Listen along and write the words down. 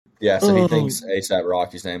Yeah, so he thinks ASAP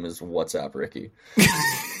Rocky's name is WhatsApp Ricky.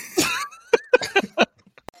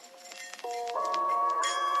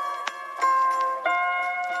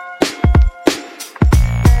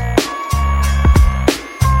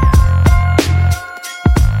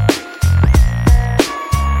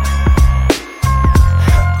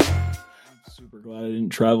 Super glad I didn't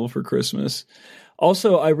travel for Christmas.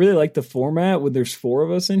 Also, I really like the format when there's 4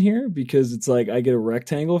 of us in here because it's like I get a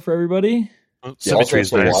rectangle for everybody.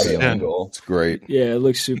 Symmetry's nice. It's great. Yeah, it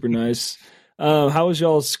looks super nice. How was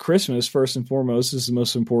y'all's Christmas? First and foremost, this is the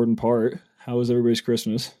most important part. How was everybody's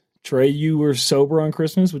Christmas? Trey, you were sober on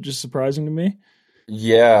Christmas, which is surprising to me.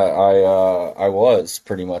 Yeah, I was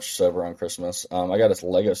pretty much sober on Christmas. I got this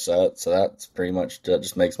Lego set, so that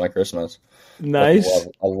just makes my Christmas. Nice.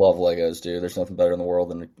 I love Legos, dude. There's nothing better in the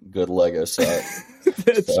world than a good Lego set.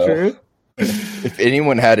 That's true. If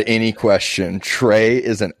anyone had any question, Trey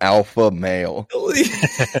is an alpha male.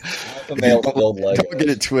 Alpha male build Legos. Don't get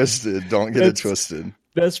it twisted. Don't get it twisted.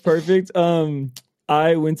 That's perfect.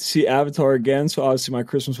 I went to see Avatar again, so obviously my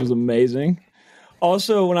Christmas was amazing.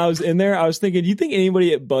 Also, when I was in there, I was thinking, do you think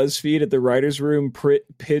anybody at BuzzFeed at the writer's room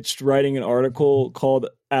pitched writing an article called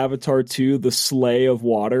Avatar 2, The Slay of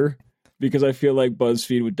Water? Because I feel like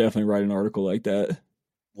BuzzFeed would definitely write an article like that.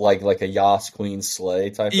 Like a Yas Queen sleigh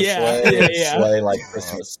type of sleigh? Yeah. Sleigh like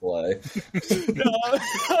Christmas sleigh.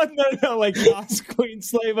 No, like Yas Queen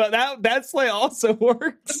sleigh, but that sleigh also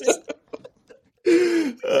works.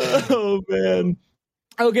 Oh, man.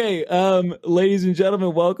 Okay, ladies and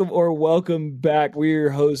gentlemen, welcome back. We're your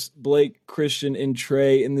hosts, Blake, Christian, and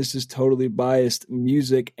Trey, and this is Totally Biased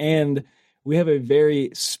Music, and we have a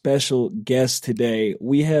very special guest today.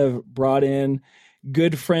 We have brought in a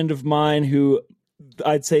good friend of mine who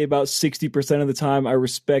I'd say about 60% of the time I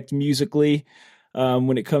respect musically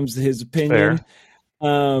when it comes to his opinion. Fair.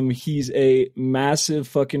 He's a massive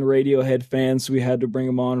fucking Radiohead fan, so we had to bring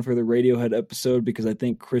him on for the Radiohead episode because I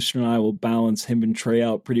think Christian and I will balance him and Trey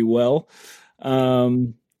out pretty well.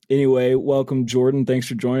 Anyway, welcome, Jordan. Thanks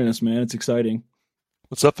for joining us, man. It's exciting.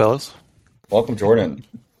 What's up, fellas? Welcome, Jordan.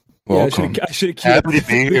 Welcome. I should have Happy to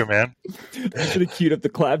be here, man. I should have queued up the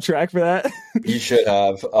clap track for that. You should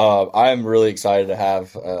have. I'm really excited to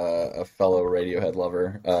have a fellow Radiohead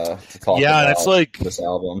lover to talk about it's like this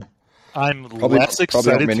album. I'm Probably less not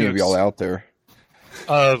excited. many of y'all out there.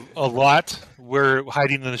 A lot. We're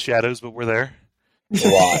hiding in the shadows, but we're there. A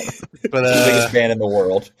lot. But The biggest band in the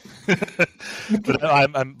world. but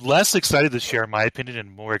I'm less excited to share my opinion and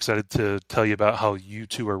more excited to tell you about how you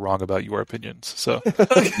two are wrong about your opinions. So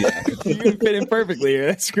Yeah. You fit in perfectly here.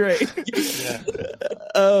 That's great. Yeah.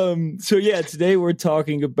 Today we're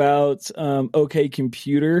talking about OK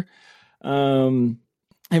Computer. And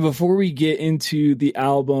before we get into the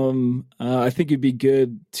album, I think it'd be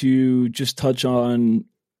good to just touch on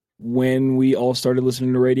when we all started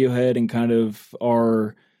listening to Radiohead and kind of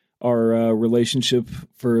our relationship,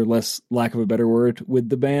 for lack of a better word, with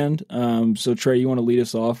the band. So Trey, you want to lead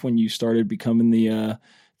us off when you started becoming the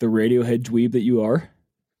Radiohead dweeb that you are?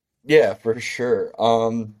 Yeah, for sure.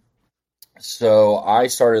 So I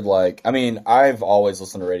started I've always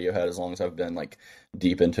listened to Radiohead as long as I've been like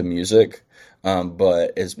deep into music.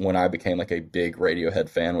 But when I became like a big Radiohead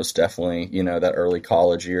fan was definitely, that early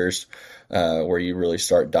college years, where you really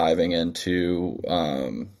start diving into,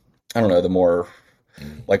 the more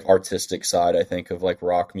like artistic side, I think, of like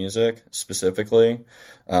rock music specifically.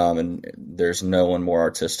 And there's no one more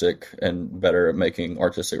artistic and better at making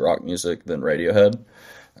artistic rock music than Radiohead.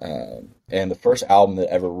 And the first album that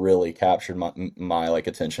ever really captured my like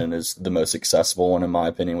attention is the most accessible one in my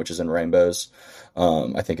opinion, which is In Rainbows.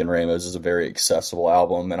 I think In Rainbows is a very accessible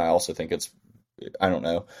album, and I also think I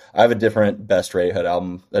have a different best Radiohead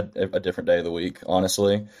album a different day of the week,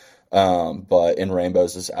 honestly. But In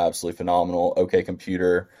Rainbows is absolutely phenomenal. OK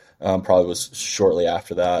Computer probably was shortly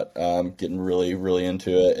after that, getting really, really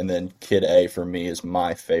into it. And then Kid A for me is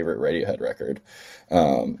my favorite Radiohead record.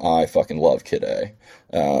 I fucking love Kid A.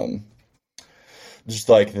 Just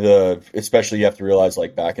like especially you have to realize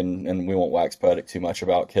like back and we won't wax poetic too much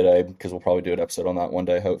about Kid A because we'll probably do an episode on that one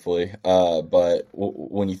day, hopefully. But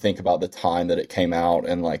when you think about the time that it came out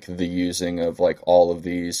and like the using of like all of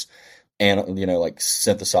these and like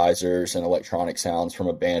synthesizers and electronic sounds from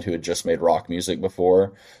a band who had just made rock music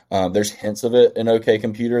before, there's hints of it in OK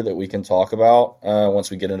Computer that we can talk about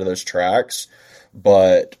once we get into those tracks.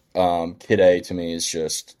 But Kid A to me is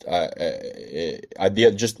just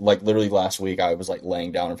just like literally last week I was like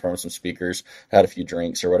laying down in front of some speakers, had a few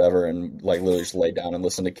drinks or whatever, and like literally just laid down and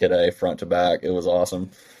listened to Kid A front to back. It was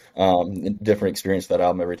awesome. different experience with that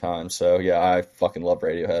album every time. So yeah, I fucking love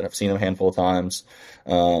Radiohead. I've seen them a handful of times.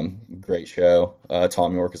 Great show.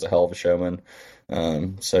 Tom York is a hell of a showman.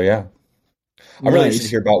 So yeah, I'm really interested to Nice.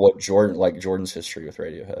 hear about what Jordan's history with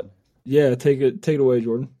Radiohead. Yeah, take it away,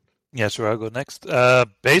 Jordan. Yeah, sure. I'll go next.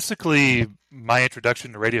 Basically, my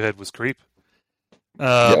introduction to Radiohead was Creep.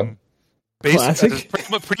 Yeah, Basically,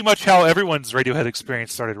 Classic. pretty much how everyone's Radiohead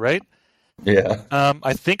experience started, right? yeah.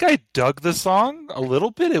 I think I dug the song a little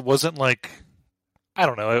bit. It wasn't like, I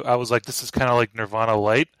don't know. I was like, this is kind of like Nirvana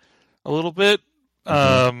light a little bit.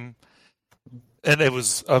 Mhm. And it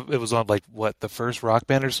was on like what, the first Rock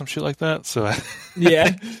Band or some shit like that. So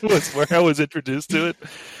Yeah. it was where I was introduced to it.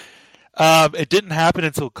 It didn't happen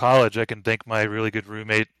until college. I can thank my really good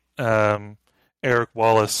roommate, Eric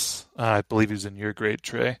Wallace. I believe he was in your grade,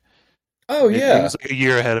 Trey. Oh He yeah. was like a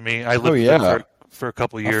year ahead of me. I lived Oh with him yeah. for a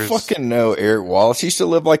couple I years. fucking know Eric Wallace. He used to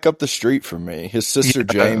live like up the street from me. His sister Yeah.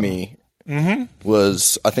 Jamie Mm-hmm.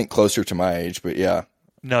 was, I think, closer to my age, but yeah.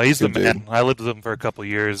 No, he's the Good man. dude. I lived with him for a couple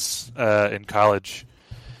years in college,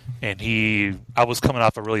 and I was coming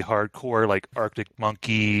off a really hardcore like Arctic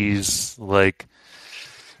Monkeys, like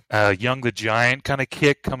Young the Giant kind of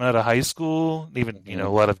kick coming out of high school. Even a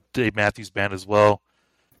lot of Dave Matthews Band as well.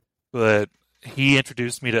 But he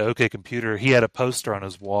introduced me to OK Computer. He had a poster on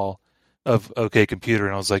his wall of OK Computer,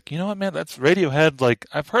 and I was like, you know what, man, that's Radiohead. Like,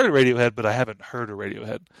 I've heard of Radiohead, but I haven't heard of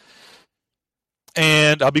Radiohead.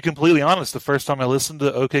 And I'll be completely honest, the first time I listened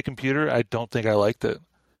to OK Computer, I don't think I liked it.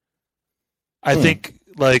 I think,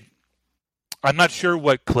 like, I'm not sure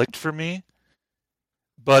what clicked for me,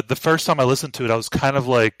 but the first time I listened to it, I was kind of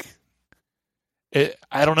like,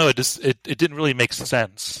 I don't know, it didn't really make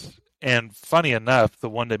sense. And funny enough, the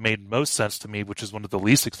one that made most sense to me, which is one of the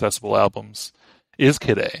least accessible albums, is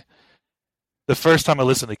Kid A. The first time I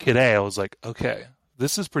listened to Kid A, I was like, okay,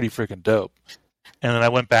 this is pretty freaking dope. And then I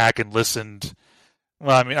went back and listened.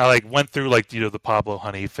 Well, I mean, I like went through like the Pablo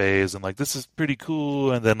Honey phase, and like this is pretty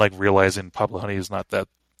cool, and then like realizing Pablo Honey is not that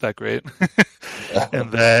great,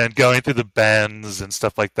 and then going through the bends and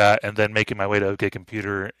stuff like that, and then making my way to OK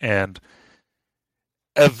Computer, and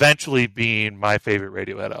eventually being my favorite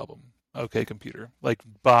Radiohead album, OK Computer, like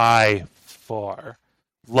by far.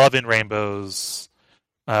 Love in Rainbows,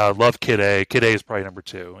 love Kid A. Kid A is probably number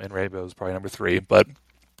 2, and Rainbows is probably number 3, but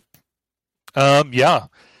yeah.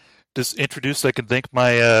 Just introduced, I can thank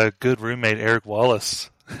my good roommate Eric Wallace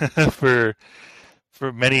for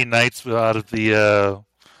many nights out of the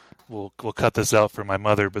we'll cut this out for my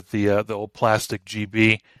mother, but the old plastic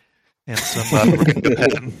GB and some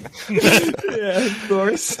Yeah, of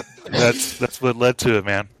course. that's what led to it,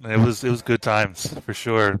 man. It was good times for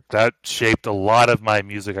sure. That shaped a lot of my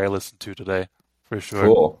music I listen to today, for sure.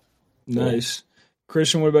 Cool. Nice.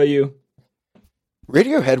 Christian, what about you?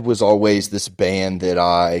 Radiohead was always this band that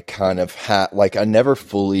I kind of had, like, I never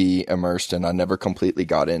fully immersed in. I never completely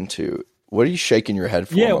got into. What are you shaking your head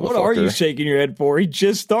for, Yeah, what are you motherfucker? shaking your head for? He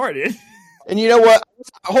just started. And you know what?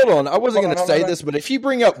 Hold on. I wasn't going to Hold say on. this, but if you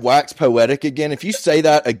bring up Wax Poetic again, if you say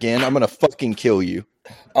that again, I'm going to fucking kill you.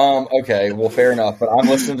 Okay, well, fair enough. But I'm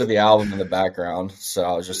listening to the album in the background, so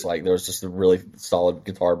I was just like, there was just a really solid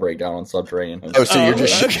guitar breakdown on Subterranean. Oh, so you're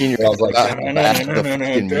just okay. shaking your I was like, head about how bad the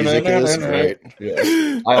fucking music is? Great.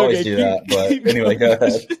 Yeah, I always Okay, do keep- that. But keep anyway, go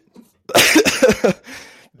ahead.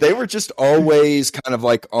 They were just always kind of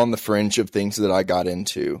like on the fringe of things that I got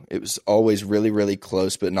into. It was always really, really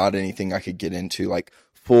close, but not anything I could get into, like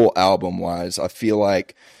full album wise. I feel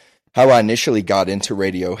like how I initially got into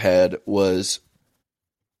Radiohead was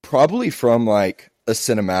probably from like a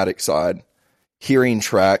cinematic side, hearing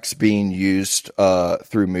tracks being used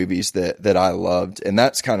through movies that I loved. And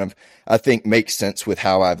that's kind of, I think, makes sense with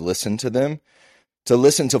how I've listened to them. To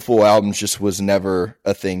listen to full albums just was never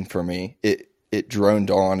a thing for me. It droned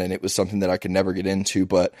on, and it was something that I could never get into.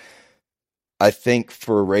 But I think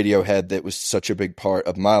for Radiohead, that was such a big part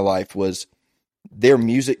of my life, was their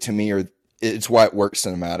music to me, or it's why it works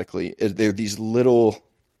cinematically. They're these little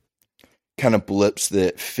kind of blips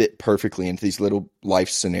that fit perfectly into these little life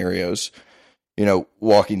scenarios. You know,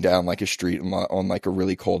 walking down like a street on like a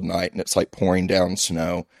really cold night, and it's like pouring down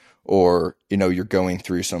snow, or, you know, you're going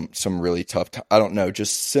through some really tough time. I don't know,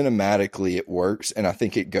 just cinematically it works, and I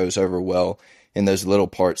think it goes over well in those little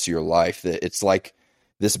parts of your life, that it's like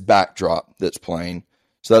this backdrop that's playing.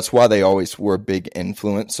 So that's why they always were a big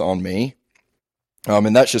influence on me.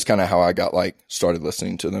 And that's just kind of how I got like started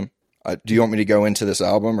listening to them. Do you want me to go into this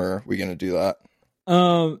album, or are we going to do that?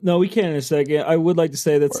 No, we can in a second. I would like to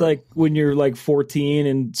say that's like when you're like 14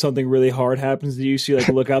 and something really hard happens to you. So you like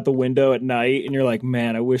look out the window at night and you're like,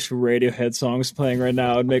 man, I wish a Radiohead song was playing right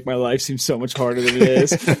now. It'd make my life seem so much harder than it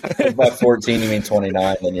is. If by 14 you mean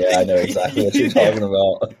 29, then yeah, I know exactly what you're talking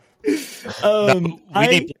about. We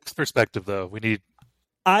need Blake's perspective, though.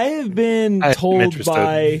 I have been told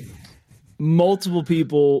by multiple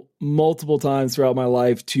people multiple times throughout my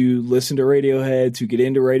life to listen to Radiohead, to get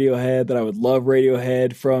into Radiohead, that I would love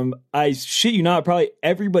Radiohead. From, I shit you not, probably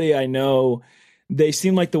everybody I know. They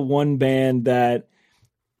seem like the one band that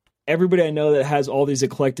everybody I know that has all these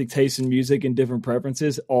eclectic tastes in music and different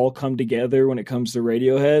preferences all come together when it comes to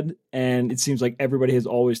Radiohead. And it seems like everybody has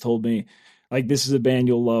always told me, like, this is a band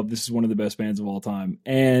you'll love. This is one of the best bands of all time.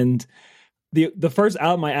 And the first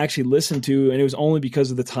album I actually listened to, and it was only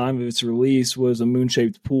because of the time of its release, was A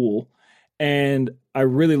Moon-Shaped Pool. And I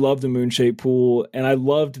really loved The Moon-Shaped Pool. And I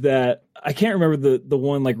loved that. I can't remember the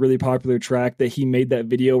one like really popular track that he made that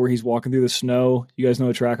video where he's walking through the snow. You guys know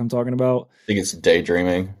what track I'm talking about? I think it's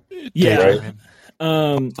Daydreaming. Yeah. Right?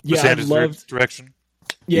 I loved direction.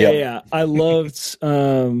 Yeah. I loved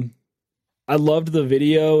the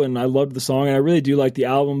video and I loved the song, and I really do like the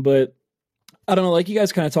album, but I don't know, like you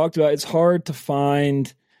guys kind of talked about, it's hard to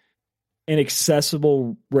find an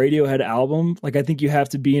accessible Radiohead album. Like, I think you have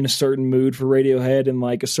to be in a certain mood for Radiohead and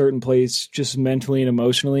like a certain place just mentally and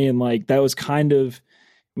emotionally. And like, that was kind of,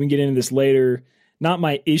 we can get into this later, not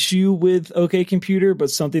my issue with OK Computer,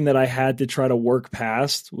 but something that I had to try to work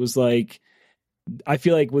past. Was like, I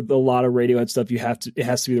feel like with a lot of Radiohead stuff, it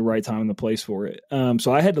has to be the right time and the place for it.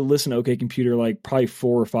 So I had to listen to OK Computer like probably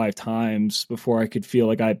 4 or 5 times before I could feel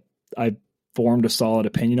like I formed a solid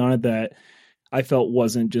opinion on it that I felt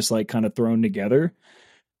wasn't just like kind of thrown together.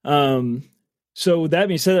 So with that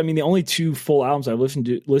being said, I mean, the only 2 full albums I've listened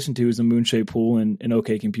to is The Moon-Shaped Pool and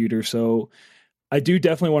OK Computer. So I do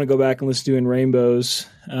definitely want to go back and listen to In Rainbows.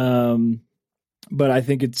 But I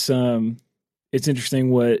think it's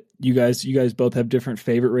interesting what you guys both have different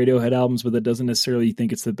favorite Radiohead albums, but that doesn't necessarily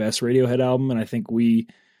think it's the best Radiohead album. And I think we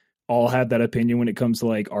all have that opinion when it comes to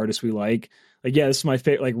like artists we like. Like, yeah, this is my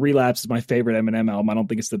favorite. Like, Relapse is my favorite Eminem album. I don't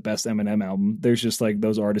think it's the best Eminem album. There's just like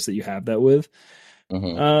those artists that you have that with.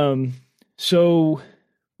 Mm-hmm. So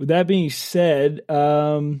with that being said,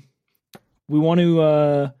 we want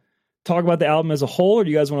to talk about the album as a whole, or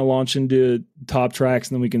do you guys want to launch into top tracks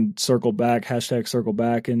and then we can circle back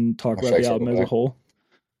and talk about the album as a whole?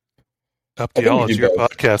 Up to y'all. It's your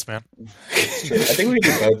podcast, man. Sure. I think we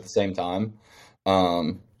can do both at the same time.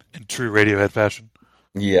 In true Radiohead fashion.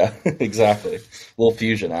 Yeah, exactly. A little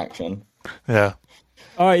fusion action. Yeah.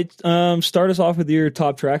 All right. Start us off with your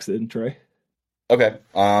top tracks then, Trey. Okay.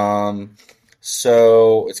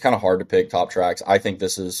 So it's kind of hard to pick top tracks. I think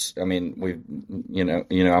this is, I mean,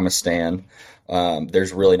 I'm a stan.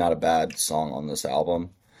 There's really not a bad song on this album.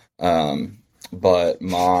 But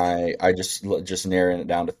I just narrowing it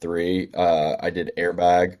down to 3. I did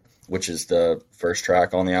Airbag, which is the first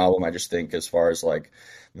track on the album. I just think as far as like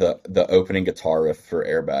the opening guitar riff for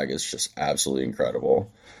Airbag is just absolutely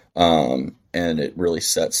incredible. And it really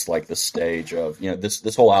sets like the stage of,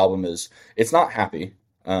 this whole album it's not happy.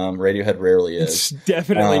 Radiohead rarely is. It's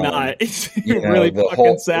definitely not. It's really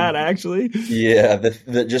fucking sad, actually. Yeah,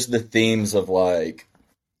 just the themes of like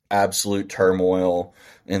absolute turmoil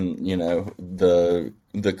and the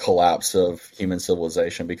collapse of human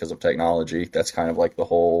civilization because of technology. That's kind of like the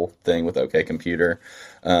whole thing with OK Computer.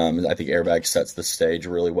 I think Airbag sets the stage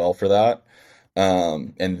really well for that.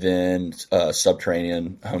 And then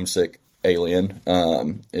Subterranean Homesick Alien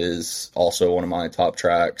is also one of my top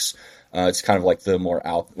tracks. It's kind of like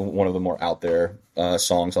one of the more out there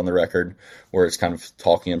songs on the record, where it's kind of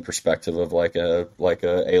talking in perspective of like a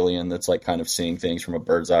alien that's like kind of seeing things from a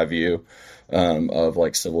bird's eye view of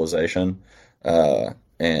like civilization.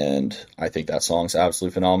 And I think that song's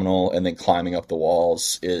absolutely phenomenal. And then Climbing Up the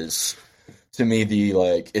Walls is, to me,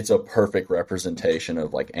 it's a perfect representation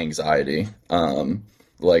of like anxiety.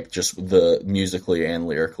 Like just the musically and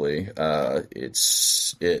lyrically,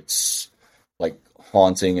 it's like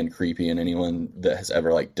haunting and creepy, and anyone that has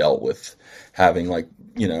ever like dealt with having like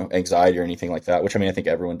anxiety or anything like that, which I think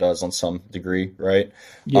everyone does on some degree, right?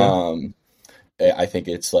 Yeah. I think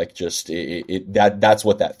it's like just that's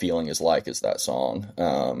what that feeling is like, is that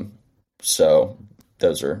song. So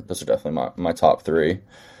those are definitely my top 3.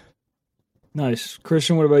 Nice.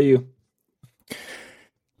 Christian, what about you?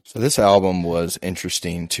 So this album was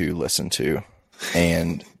interesting to listen to,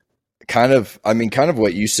 and kind of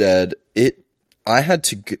what you said.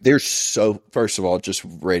 First of all,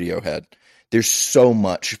 just Radiohead. There's so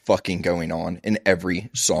much fucking going on in every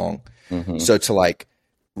song. Mm-hmm. So to like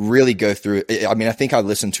really go through it. I mean, I think I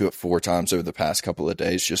listened to it 4 times over the past couple of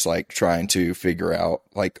days, just like trying to figure out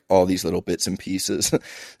like all these little bits and pieces.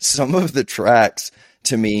 Some of the tracks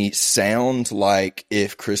to me sound like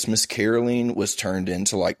if Christmas caroling was turned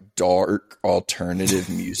into like dark alternative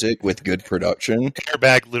music with good production.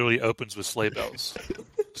 Airbag literally opens with sleigh bells.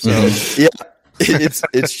 So Yeah.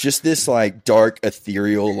 It's just this like dark,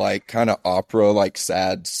 ethereal, like kind of opera, like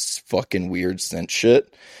sad, fucking weird synth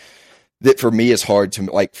shit that for me is hard to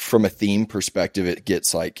like from a theme perspective. It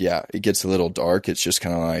gets like, yeah, it gets a little dark. It's just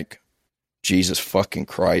kind of like Jesus fucking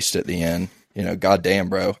Christ at the end. You know, goddamn,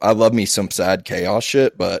 bro. I love me some sad chaos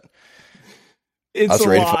shit, but I was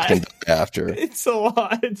ready to fucking die after. It's a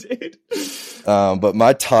lot, dude. But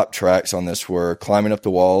my top tracks on this were Climbing Up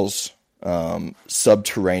the Walls,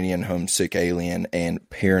 Subterranean Homesick Alien, and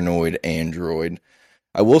Paranoid Android.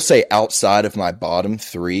 I will say outside of my bottom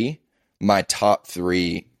 3, my top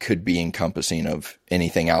 3 could be encompassing of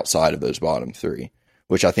anything outside of those bottom 3,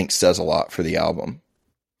 which I think says a lot for the album.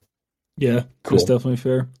 Yeah, Cool. that's definitely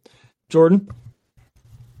fair. Jordan?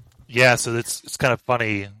 yeah, so it's kind of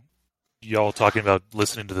funny, y'all talking about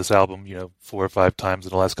listening to this album, 4 or 5 times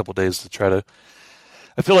in the last couple of days to try to.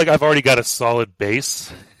 I feel like I've already got a solid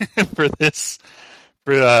base for this,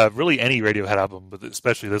 for really any Radiohead album, but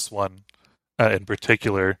especially this one in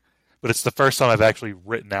particular. But it's the first time I've actually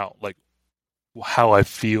written out like how I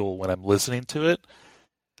feel when I'm listening to it.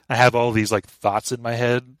 I have all these like thoughts in my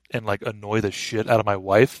head and like annoy the shit out of my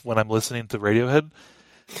wife when I'm listening to Radiohead.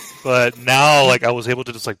 But now like I was able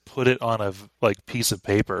to just like put it on a like piece of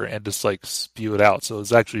paper and just like spew it out. So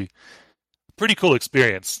it's actually a pretty cool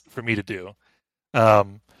experience for me to do.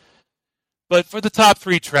 But for the top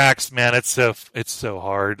 3 tracks, man, it's so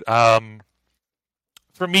hard.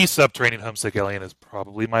 For me, Subterranean Homesick Alien is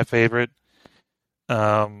probably my favorite.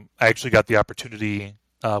 I actually got the opportunity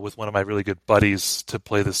with one of my really good buddies to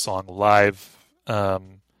play this song live. Have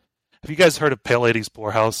you guys heard of Pale Eddie's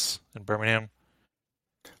Poorhouse in Birmingham?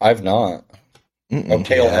 I've not. Oh,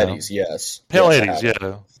 Pale Yeah. Eddie's, yes. Pale Yes, I Eddie's, have.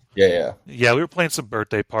 yeah. Yeah. Yeah, we were playing some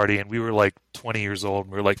birthday party, and we were like 20 years old,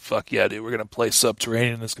 and we were like, fuck yeah, dude, we're going to play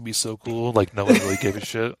Subterranean, this can be so cool. Like, no one really gave a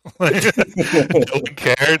shit. Like, no one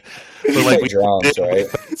cared. But like, Play drums, right?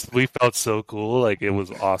 we felt so cool. Like, it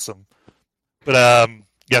was awesome. But,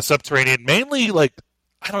 yeah, Subterranean, mainly, like,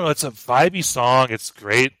 I don't know, it's a vibey song. It's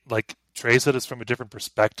great. Like, Trey said it's from a different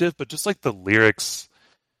perspective, but just, like, the lyrics,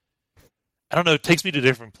 I don't know, it takes me to a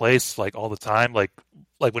different place, like, all the time. Like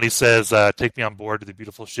when he says, take me on board to the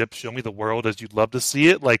beautiful ship, show me the world as you'd love to see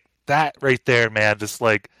it. Like, that right there, man, just,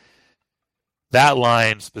 like, that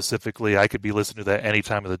line specifically, I could be listening to that any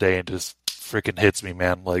time of the day and just freaking hits me,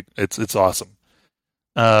 man. Like, it's awesome.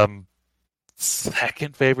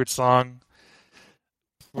 Second favorite song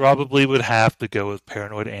probably would have to go with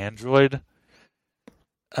Paranoid Android.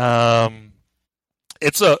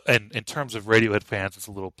 It's in terms of Radiohead fans, it's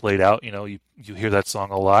a little played out. You hear that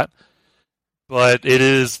song a lot, but it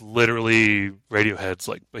is literally Radiohead's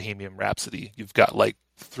like Bohemian Rhapsody. You've got like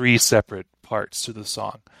 3 separate parts to the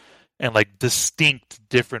song, and like distinct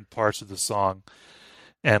different parts of the song,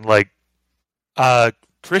 and like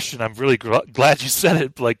Christian, I'm really glad you said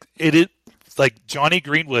it. Like it's like Johnny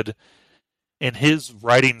Greenwood in his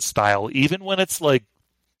writing style, even when it's like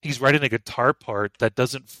he's writing a guitar part that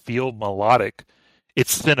doesn't feel melodic,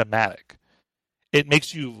 it's cinematic. It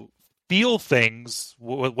makes you feel things,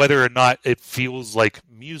 whether or not it feels like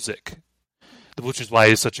music, which is why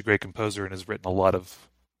he's such a great composer and has written a lot of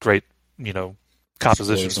great,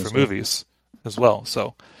 compositions for movies as well.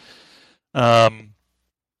 So, and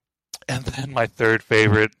then my third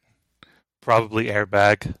favorite, probably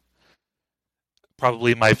Airbag.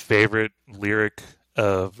 Probably my favorite lyric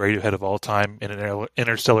of Radiohead of all time in an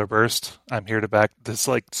Interstellar Burst. I'm here to back this,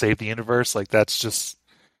 like, save the universe. Like, that's just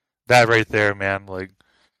that right there, man. Like,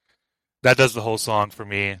 that does the whole song for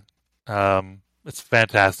me. It's a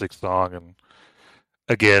fantastic song, and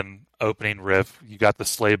again, opening riff. You got the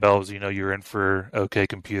sleigh bells. You're in for OK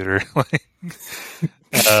Computer.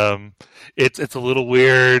 It's a little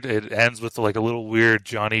weird. It ends with like a little weird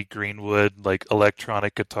Johnny Greenwood like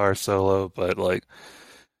electronic guitar solo, but like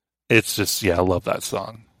it's just, I love that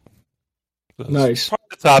song. Nice. Probably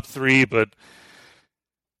the top 3, but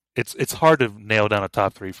it's hard to nail down a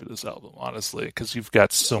top 3 for this album, honestly, because you've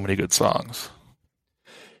got so many good songs.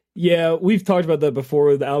 Yeah, we've talked about that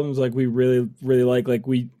before. The albums like we really, really like. Like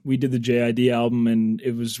we did the JID album, and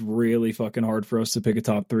it was really fucking hard for us to pick a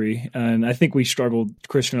top 3. And I think we struggled.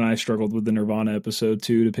 Christian and I struggled with the Nirvana episode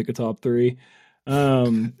too to pick a top 3.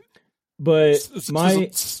 But my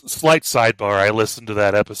slight sidebar: I listened to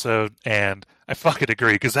that episode, and I fucking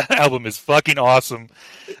agree because that album is fucking awesome.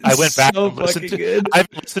 I went back and listened to it. I've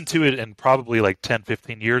listened to it in probably like 10,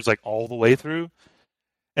 15 years, like all the way through.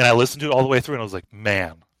 And I listened to it all the way through and I was like,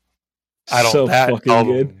 man, I don't that fucking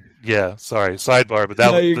album, good. Yeah, sorry, sidebar, but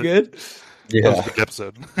that you're good. Yeah. That was a good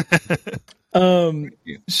episode.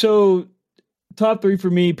 So top 3 for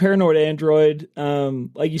me, Paranoid Android.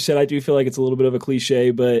 Like you said, I do feel like it's a little bit of a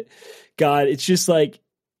cliche, but God, it's just like,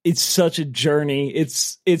 it's such a journey.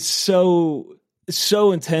 It's so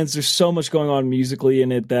intense. There's so much going on musically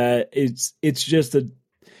in it that it's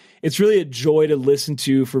really a joy to listen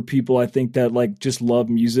to for people, I think, that like just love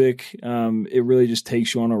music. It really just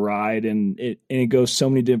takes you on a ride, and it goes so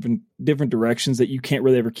many different directions that you can't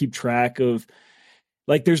really ever keep track of.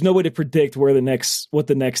 Like, there's no way to predict what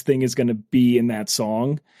the next thing is going to be in that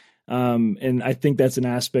song. And I think that's an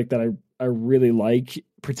aspect that I really like,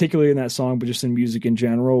 particularly in that song, but just in music in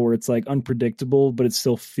general, where it's like unpredictable, but it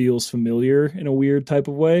still feels familiar in a weird type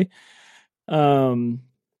of way. Climb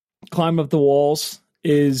Up the Walls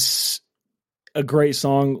is a great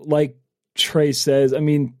song. Like Trey says, I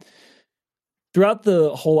mean, throughout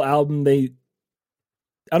the whole album, I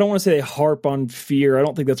don't want to say they harp on fear. I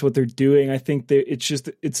don't think that's what they're doing. I think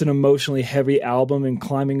it's an emotionally heavy album, and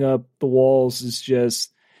Climbing Up the Walls is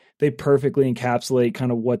just, they perfectly encapsulate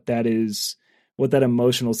kind of what that is, what that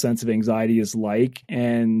emotional sense of anxiety is like.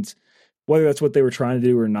 And whether that's what they were trying to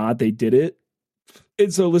do or not, they did it.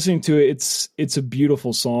 And so listening to it, it's a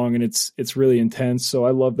beautiful song, and it's really intense. So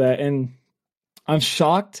I love that. And I'm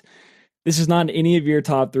shocked this is not in any of your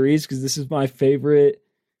top 3s, because this is my favorite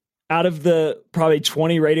out of the probably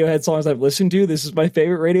 20 Radiohead songs I've listened to. This is my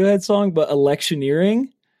favorite Radiohead song, but Electioneering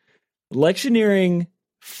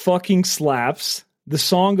fucking slaps. The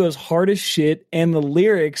song goes hard as shit, and the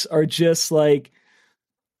lyrics are just like,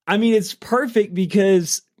 I mean, it's perfect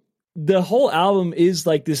because the whole album is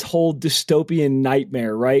like this whole dystopian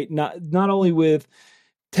nightmare, right? Not only with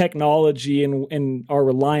technology and our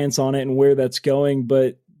reliance on it and where that's going,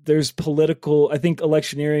 but there's political. I think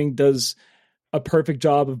Electioneering does a perfect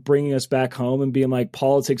job of bringing us back home and being like,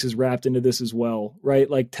 politics is wrapped into this as well, right?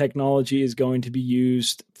 Like, technology is going to be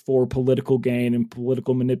used for political gain and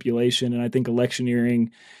political manipulation. And I think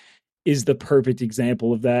Electioneering is the perfect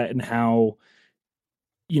example of that, and how,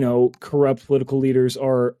 corrupt political leaders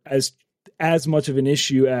are as much of an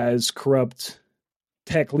issue as corrupt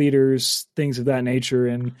tech leaders, things of that nature.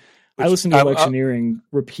 And I listen to Electioneering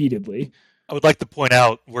repeatedly. I would like to point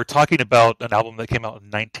out, we're talking about an album that came out in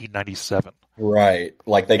 1997. Right.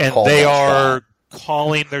 Like, they are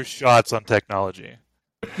calling their shots on technology.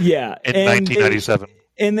 Yeah. In 1997.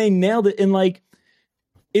 And they nailed it. And like,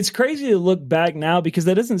 it's crazy to look back now, because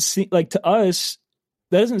that doesn't seem like, to us,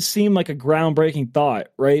 that doesn't seem like a groundbreaking thought,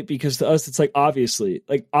 right? Because to us, it's like, obviously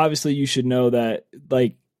you should know that,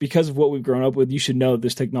 like, because of what we've grown up with, you should know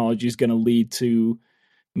this technology is going to lead to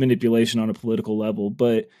manipulation on a political level.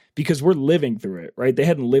 But because we're living through it, right? They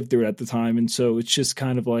hadn't lived through it at the time. And so it's just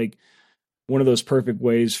kind of like one of those perfect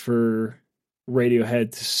ways for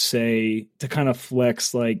Radiohead to kind of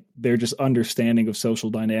flex like their just understanding of social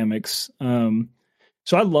dynamics.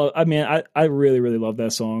 So I really, really love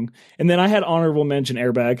that song. And then I had honorable mention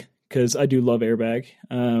Airbag, because I do love Airbag.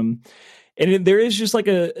 And there is just like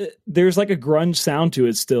there's like a grunge sound to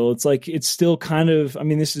it still. It's still kind of, I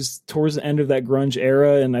mean, this is towards the end of that grunge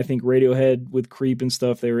era. And I think Radiohead with Creep and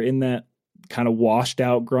stuff, they were in that kind of washed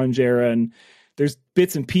out grunge era. And there's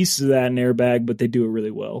bits and pieces of that in Airbag, but they do it really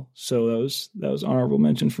well. So that was honorable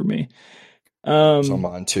mention for me. It's on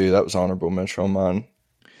mine too. That was honorable mention on mine.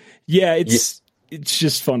 Yeah, it's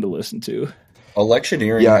just fun to listen to.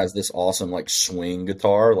 Electioneering has this awesome like swing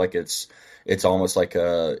guitar, like it's almost like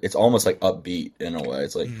upbeat in a way.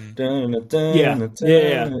 It's like yeah.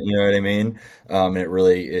 You know what I mean? And it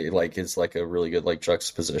really it's like a really good like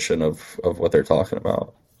juxtaposition of what they're talking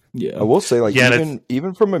about. Yeah, I will say, like,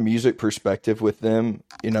 even from a music perspective with them,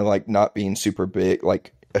 like not being super big,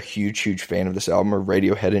 like a huge fan of this album or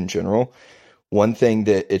Radiohead in general. One thing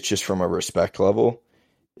that it's just from a respect level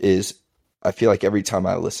is I feel like every time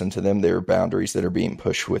I listen to them, there are boundaries that are being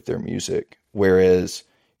pushed with their music. Whereas,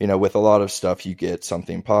 with a lot of stuff, you get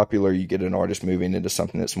something popular, you get an artist moving into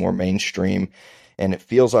something that's more mainstream, and it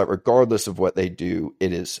feels like regardless of what they do,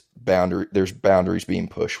 there's boundaries being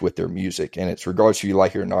pushed with their music. And it's regardless if you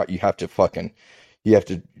like it or not, you have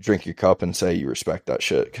to drink your cup and say you respect that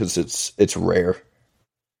shit, because it's rare.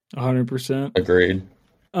 100%. Agreed.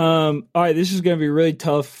 All right, this is going to be really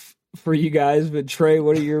tough for you guys, but Trey,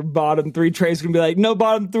 what are your bottom 3? Trey's going to be like, no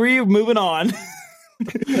bottom 3, moving on.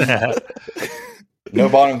 No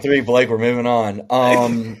bottom 3, Blake, we're moving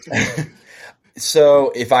on.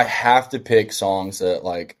 So if I have to pick songs that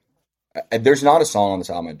like there's not a song on this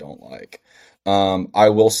album I don't like. I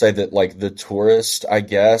will say that like The Tourist, I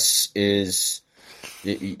guess, is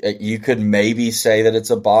you could maybe say that it's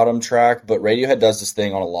a bottom track, but Radiohead does this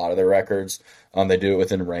thing on a lot of their records. They do it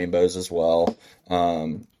within Rainbows as well,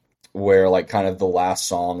 where like kind of the last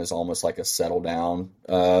song is almost like a settle down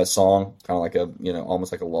song, kind of like a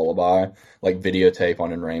almost like a lullaby, like Videotape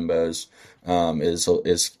on In Rainbows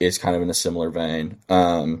is kind of in a similar vein.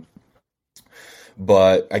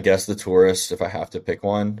 But I guess The Tourist, if I have to pick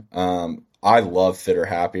one. I love Fitter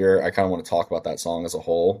Happier. I kind of want to talk about that song as a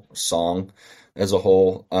whole.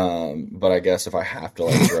 But I guess if I have to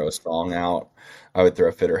like throw a song out, I would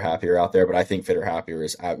throw Fitter Happier out there. But I think Fitter Happier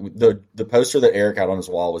is the poster that Eric had on his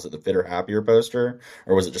wall. Was it the Fitter Happier poster,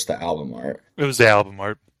 or was it just the album art? It was the album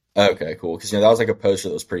art. Okay, cool. Because that was like a poster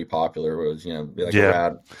that was pretty popular. Where it was be like a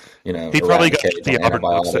rad, he probably got the Auburn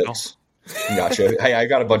book sale. Gotcha. Hey, I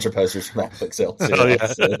got a bunch of posters from that book sale too. Oh yeah,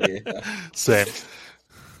 so, yeah. Same.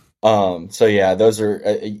 So yeah, those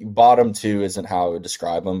are bottom two isn't how I would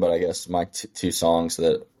describe them, but I guess my two songs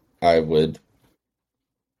that I would,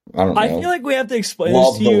 I don't know. I feel like we have to explain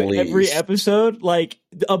this to you every episode. Like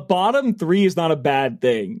a bottom three is not a bad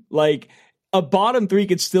thing. Like a bottom three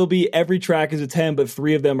could still be every track is a 10, but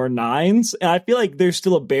 3 of them are 9s. And I feel like there's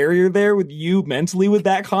still a barrier there with you mentally with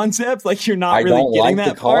that concept. Like you're not really getting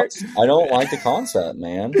that part. I don't like the concept,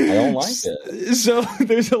 man. I don't like it. So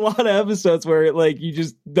there's a lot of episodes where like you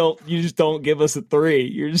just don't give us a 3.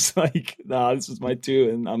 You're just like, nah, this is my 2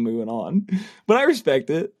 and I'm moving on. But I respect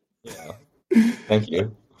it. Yeah. Thank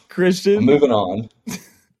you. Christian. I'm moving on.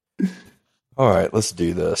 All right, let's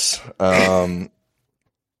do this.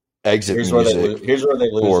 Exit here's music. Here's where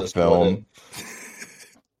they lose for film.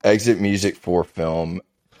 Exit music for film.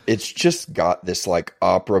 It's just got this like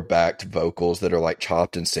opera backed vocals that are like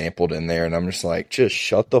chopped and sampled in there, and I'm just like, just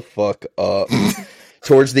shut the fuck up.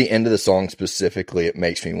 Towards the end of the song specifically, it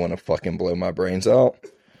makes me want to fucking blow my brains out.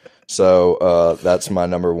 So that's my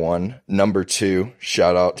number 1. Number 2,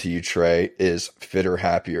 shout out to you, Trey, is Fitter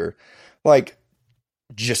Happier. Like,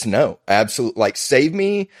 just no. Absolute. Like, save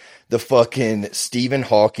me the fucking Stephen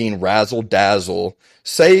Hawking razzle dazzle.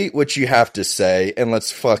 Say what you have to say, and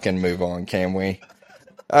let's fucking move on, can we?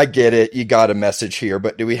 I get it. You got a message here,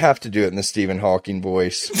 but do we have to do it in the Stephen Hawking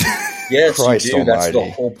voice? Yes, Christ you do. almighty. That's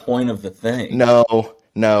the whole point of the thing.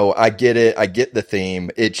 No, I get it. I get the theme.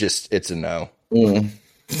 It's a no.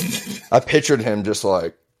 I pictured him just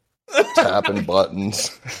like tapping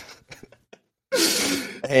buttons.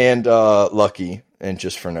 And Lucky, and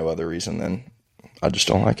just for no other reason than I just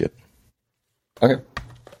don't like it. Okay.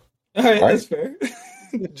 All right, that's fair.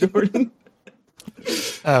 Jordan?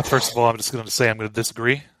 First of all, I'm just going to say I'm going to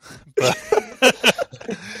disagree. But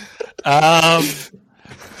I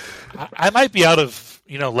might be out of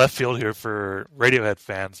left field here for Radiohead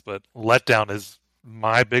fans, but Letdown is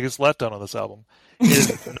my biggest letdown on this album. It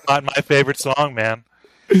is not my favorite song, man.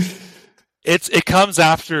 It comes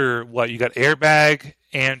after what you got: Airbag,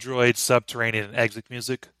 Android, Subterranean, and Exit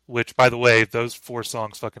Music. Which, by the way, those 4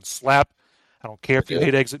 songs fucking slap. I don't care if you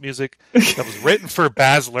hate Exit Music. That was written for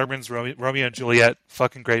Baz Luhrmann's Romeo and Juliet.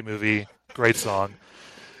 Fucking great movie, great song.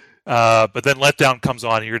 But then Letdown comes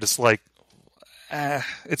on, and you're just like,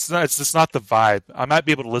 it's just not the vibe. I might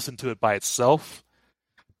be able to listen to it by itself,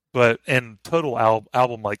 but in total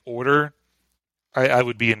album like order, I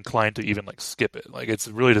would be inclined to even like skip it. Like it's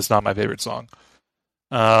really just not my favorite song.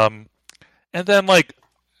 And then like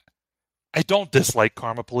I don't dislike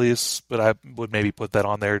Karma Police, but I would maybe put that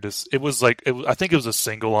on there. I think it was a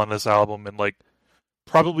single on this album, and like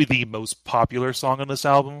probably the most popular song on this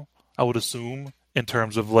album, I would assume, in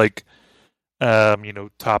terms of like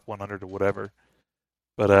top 100 or whatever.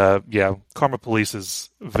 But yeah, Karma Police is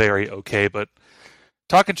very okay, but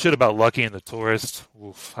talking shit about Lucky and The Tourist,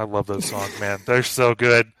 oof, I love those songs, man. They're so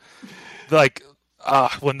good. Like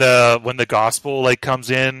when the gospel like comes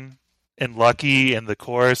in Lucky and the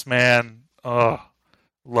chorus, man,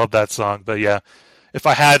 love that song. But yeah, if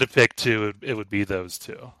I had to pick 2, it would be those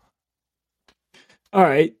 2. All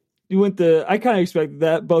right. I kind of expected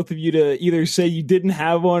that, both of you to either say you didn't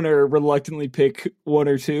have one or reluctantly pick 1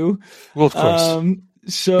 or 2. Well, of course.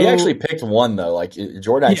 So he actually picked 1 though. Like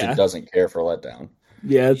Jordan actually doesn't care for Letdown.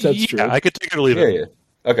 Yeah, that's true. I could take it or leave it.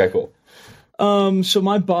 Yeah. Okay, cool. So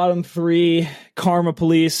my bottom 3, Karma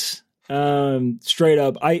Police. Straight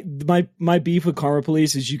up, my beef with Karma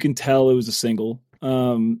Police is you can tell it was a single.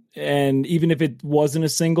 And even if it wasn't a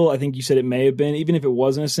single, I think you said it may have been. Even if it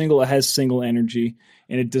wasn't a single, it has single energy,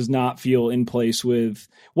 and it does not feel in place with.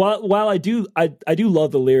 While I do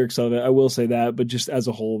love the lyrics of it, I will say that. But just as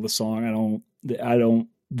a whole, the song, I don't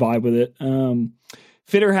vibe with it.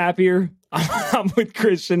 Fitter Happier. I'm with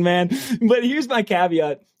Christian, man. But here's my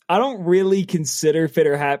caveat. I don't really consider Fit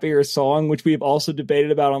or Happy a song, which we've also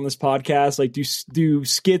debated about on this podcast. Like, do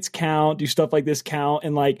skits count? Do stuff like this count?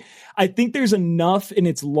 And like, I think there's enough and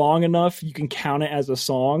it's long enough you can count it as a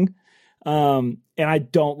song. And I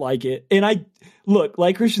don't like it. And I look,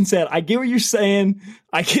 like Christian said, I get what you're saying.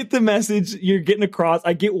 I get the message you're getting across.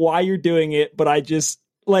 I get why you're doing it, but I just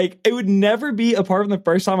like, it would never be, apart from the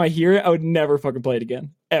first time I hear it, I would never fucking play it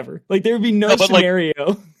again. Ever. Like, there would be no scenario.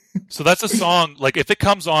 Like, so that's a song, like, if it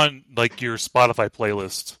comes on, like, your Spotify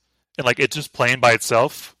playlist, and, like, it's just playing by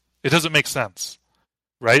itself, it doesn't make sense.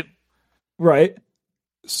 Right? Right.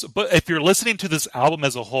 So, but if you're listening to this album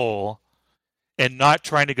as a whole, and not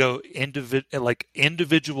trying to go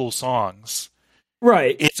individual songs,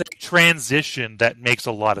 right? It's a transition that makes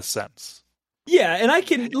a lot of sense. Yeah, and I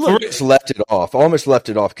can look. Almost left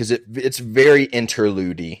it off because it's very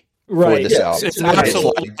interlude-y for this album. It's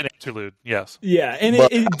absolutely an interlude. Yes. Yeah, and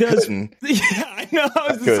it does. Yeah, I know.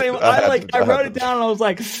 I was the same. I wrote it down and I was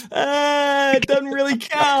like, it doesn't really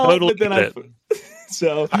count. Totally. But then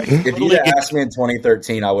So if you'd asked me in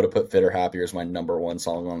 2013, I would have put "Fit or Happy" as my number one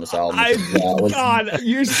song on this album. God,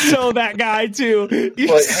 you're so that guy too.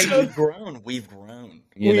 We've grown.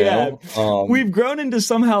 We've grown into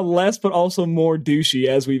somehow less, but also more douchey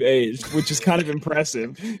as we've aged, which is kind of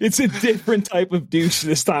impressive. It's a different type of douche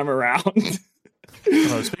this time around.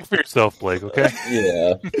 Speak for yourself, Blake. Okay.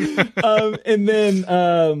 Yeah. And then,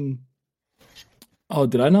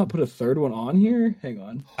 did I not put a third one on here? Hang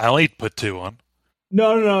on. I only put 2 on.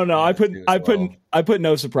 No. I put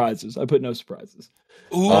no surprises. I put no surprises.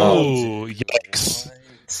 Ooh, yikes.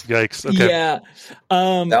 Yikes. Okay. Yeah.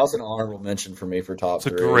 That was an honorable mention for me for top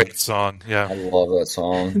 3. It's a great song. Yeah. I love that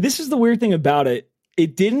song. This is the weird thing about it.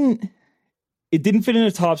 It didn't fit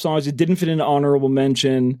into top songs. It didn't fit into honorable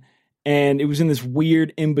mention. And it was in this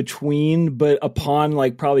weird in between, but upon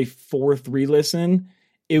like probably 4th re-listen,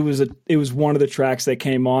 it was one of the tracks that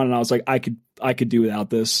came on, and I was like, I could do without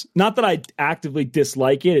this. Not that I actively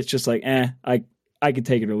dislike it. It's just like, I could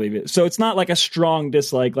take it or leave it. So it's not like a strong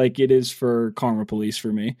dislike like it is for Karma Police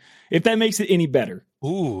for me, if that makes it any better.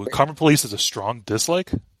 Ooh, Karma Police is a strong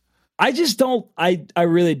dislike? I just don't, I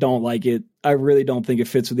really don't like it. I really don't think it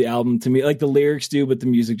fits with the album to me. Like the lyrics do, but the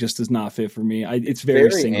music just does not fit for me. It's very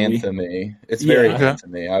anthem-y. It's very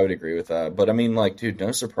anthem-y. I would agree with that. But I mean, like, dude,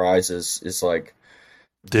 No Surprises is like,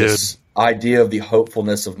 this idea of the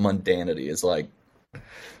hopefulness of mundanity is like,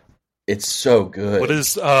 it's so good. What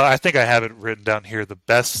is, I think I have it written down here, the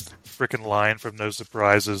best freaking line from No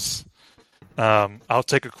Surprises. I'll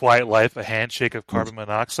take a quiet life, a handshake of carbon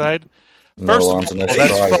monoxide. First of all, that's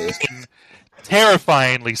fucking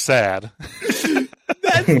terrifyingly sad.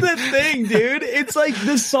 That's the thing, dude. It's like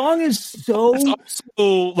the song is so. It's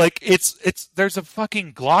also, like it's there's a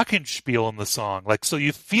fucking glockenspiel in the song. Like, so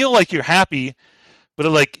you feel like you're happy, but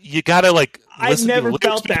like you gotta like. I've never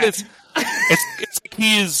felt that.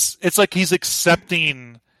 It's like he's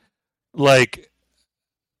accepting. Like,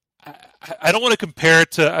 I don't want to compare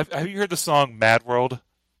it to. Have you heard the song "Mad World"?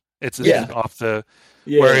 It's off the.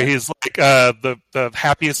 Yeah. Where he's like the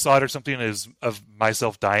happiest thought or something is of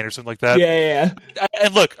myself dying or something like that. Yeah.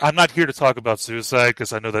 And look, I'm not here to talk about suicide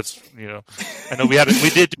because I know that's I know we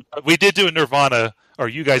did do a Nirvana, or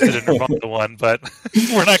you guys did a Nirvana one, but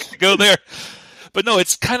we're not going to go there. But no,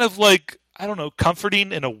 it's kind of like, I don't know,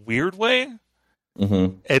 comforting in a weird way.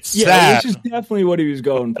 Mm-hmm. It's sad, which is definitely what he was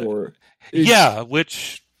going for.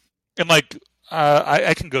 And like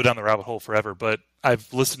I can go down the rabbit hole forever, but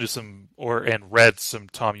I've listened to and read some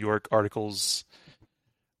Tom York articles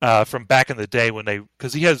from back in the day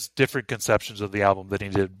because he has different conceptions of the album than he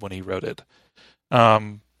did when he wrote it.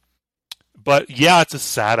 But yeah, it's a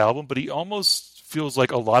sad album, but he almost feels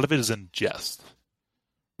like a lot of it is in jest.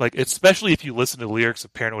 Like, especially if you listen to the lyrics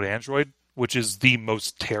of Paranoid Android, which is the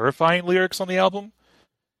most terrifying lyrics on the album.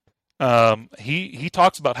 He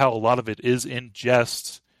talks about how a lot of it is in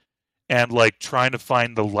jest and like trying to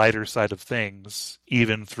find the lighter side of things,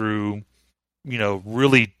 even through,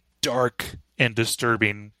 really dark and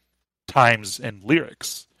disturbing times and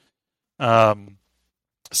lyrics.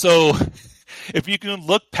 So if you can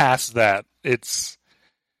look past that,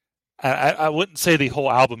 I wouldn't say the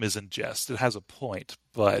whole album is in jest. It has a point,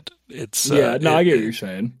 but it's I get what you're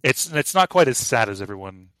saying. It's not quite as sad as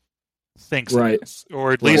everyone thinks, right? It is,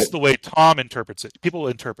 or at least the way Tom interprets it. People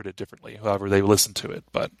interpret it differently, however they listen to it,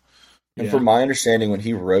 but. And from my understanding, when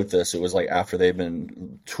he wrote this, it was like after they've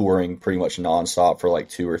been touring pretty much nonstop for like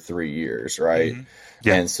 2 or 3 years, right? Mm-hmm.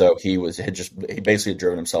 Yeah. And so he basically had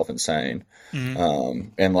driven himself insane. Mm-hmm.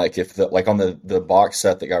 And like on the box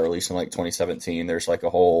set that got released in like 2017, there's like a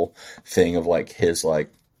whole thing of like his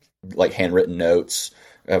like like handwritten notes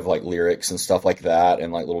of like lyrics and stuff like that,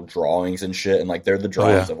 and like little drawings and shit, and like they're the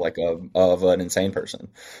drawings of like of an insane person.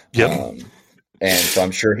 Yep. And so I'm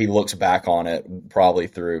sure he looks back on it probably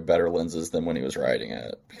through better lenses than when he was writing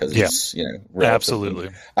it, because he's, you know, absolutely.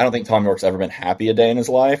 I don't think Tom York's ever been happy a day in his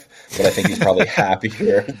life, but I think he's probably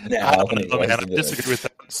happier now than he was. I disagree with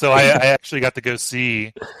that. So I actually got to go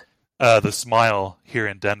see The Smile here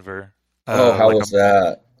in Denver. How was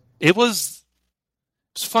that? It was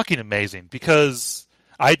fucking amazing, because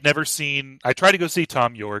I'd never seen. I tried to go see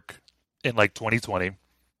Tom York in like 2020.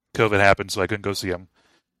 COVID happened, so I couldn't go see him.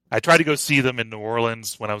 I tried to go see them in New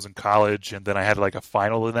Orleans when I was in college, and then I had like a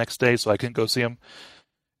final the next day, so I couldn't go see them.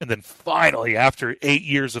 And then finally, after 8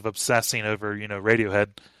 years of obsessing over, you know, Radiohead,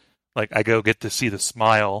 like I go get to see The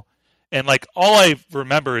Smile, and like all I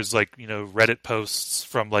remember is like, you know, Reddit posts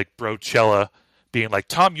from like Brochella being like,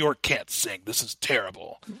 Tom York can't sing, this is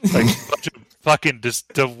terrible, like a bunch of fucking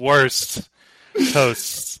just the worst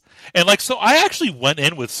posts. And like, so I actually went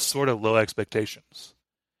in with sort of low expectations.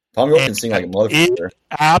 Tom York can sing like a motherfucker. It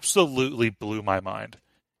absolutely blew my mind.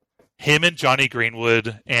 Him and Johnny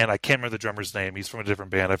Greenwood, and I can't remember the drummer's name. He's from a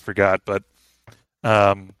different band. I forgot, but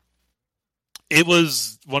it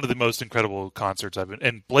was one of the most incredible concerts I've been.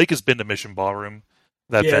 And Blake has been to Mission Ballroom.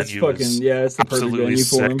 That venue is it's the perfect venue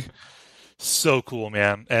for him. So cool,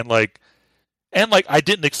 man. And like I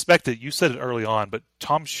didn't expect it. You said it early on, but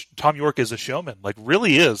Tom York is a showman. Like,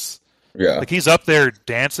 really is. Yeah, like he's up there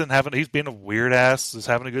dancing, he's being a weird ass, is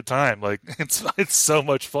having a good time. Like it's so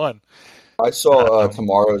much fun. I saw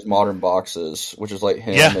Tomorrow's Modern Boxes, which is like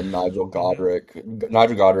him and Nigel Godrich.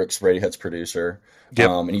 Nigel Godrich's Radiohead's producer,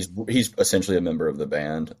 and he's essentially a member of the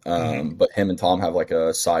band. But him and Tom have like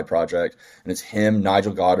a side project, and it's him,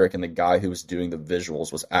 Nigel Godrich, and the guy who was doing the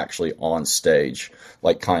visuals was actually on stage,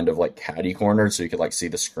 like kind of like catty cornered, so you could like see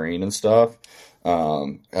the screen and stuff.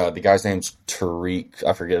 The guy's name's Tariq.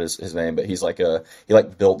 I forget his name, but he's like he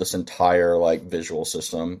built this entire like visual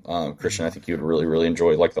system. Christian, I think you would really, really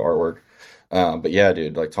enjoy like the artwork. But yeah,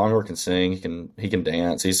 dude, like Tom York can sing, he can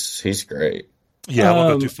dance. He's great. Yeah, I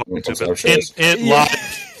won't go too far into it. And live,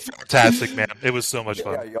 fantastic, man. It was so much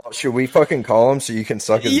fun. Y'all, should we fucking call him so you can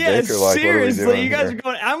suck his dick, or like, seriously, what are we doing you guys here? are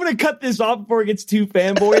going. I'm going to cut this off before it gets too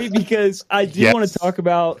fanboy, because I do want to talk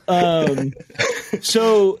about.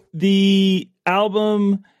 So the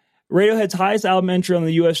album, Radiohead's highest album entry on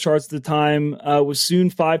the U.S. charts at the time, was soon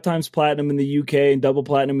 5 times platinum in the U.K. and double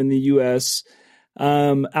platinum in the U.S.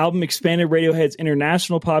 Album expanded Radiohead's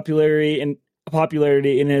international popularity and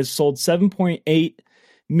has sold 7.8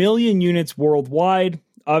 million units worldwide.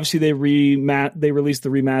 Obviously, they released the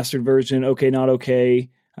remastered version, Okay Not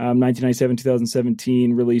Okay,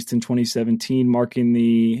 1997-2017, released in 2017, marking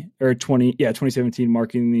the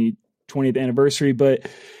 20th anniversary. But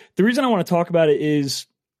the reason I want to talk about it is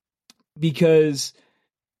because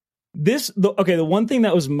the one thing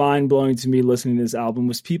that was mind-blowing to me listening to this album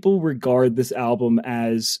was people regard this album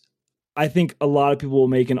as, I think a lot of people will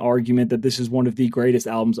make an argument that this is one of the greatest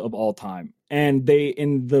albums of all time. And they,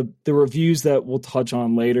 in the reviews that we'll touch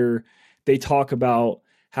on later, they talk about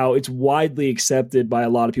how it's widely accepted by a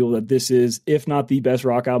lot of people that this is, if not the best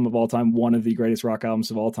rock album of all time, one of the greatest rock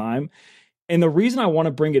albums of all time. And the reason I want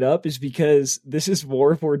to bring it up is because this is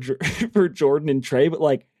more for Jordan and Trey, but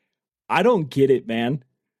like, I don't get it, man.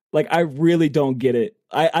 Like, I really don't get it.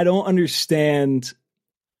 I don't understand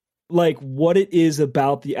like what it is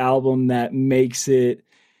about the album that makes it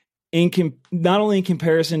not only in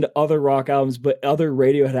comparison to other rock albums, but other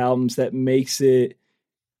Radiohead albums, that makes it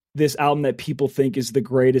this album that people think is the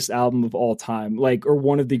greatest album of all time, like, or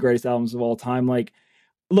one of the greatest albums of all time. Like,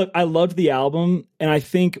 look, I loved the album, and I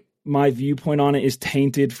think my viewpoint on it is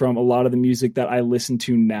tainted from a lot of the music that I listen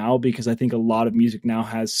to now, because I think a lot of music now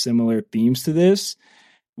has similar themes to this.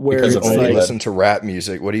 Where it's like, you listen to rap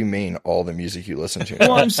music. What do you mean all the music you listen to?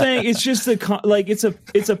 Well, I'm saying it's just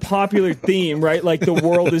it's a popular theme, right? Like, the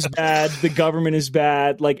world is bad, the government is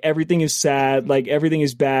bad, like everything is sad, like everything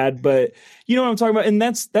is bad. But you know what I'm talking about, and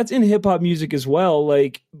that's in hip hop music as well.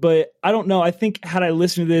 Like, but I don't know. I think had I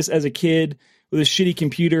listened to this as a kid with a shitty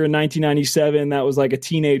computer in 1997, that was like a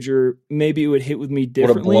teenager, maybe it would hit with me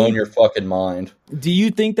differently. Would have blown your fucking mind. Do you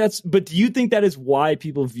think that is why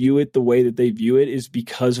people view it the way that they view it, is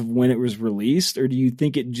because of when it was released? Or do you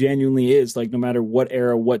think it genuinely is, like, no matter what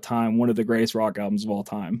era, what time, one of the greatest rock albums of all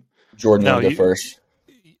time? Jordan, you want to go first?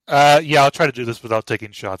 Yeah, I'll try to do this without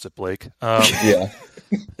taking shots at Blake. Yeah,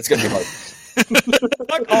 it's going to be hard.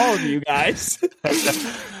 Fuck all of you guys.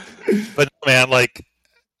 But man, like,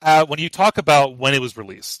 when you talk about when it was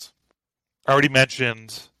released, I already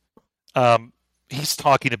mentioned he's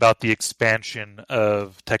talking about the expansion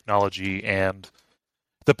of technology and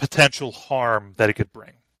the potential harm that it could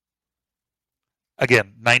bring.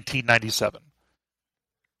 Again, 1997.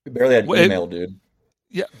 We barely had email, dude.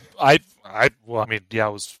 Yeah, I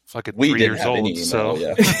was fucking We 3 didn't years have old, any email, so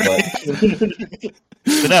yeah. But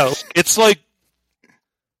But no, it's like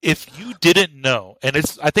if you didn't know, and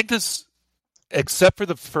I think this, except for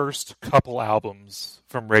the first couple albums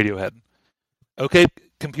from Radiohead, OK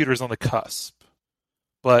Computer's on the cusp.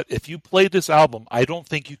 But if you played this album, I don't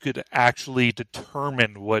think you could actually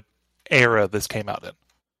determine what era this came out in.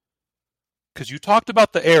 Because you talked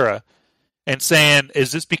about the era and saying,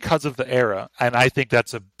 is this because of the era? And I think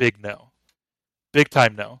that's a big no. Big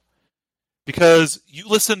time no. Because you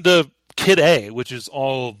listen to Kid A, which is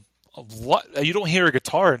all, you don't hear a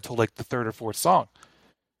guitar until like the third or fourth song.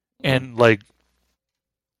 And like,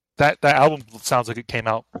 that album sounds like it came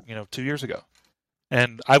out, 2 years ago.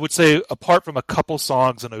 And I would say, apart from a couple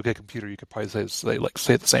songs in OK Computer, you could probably say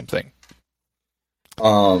the same thing.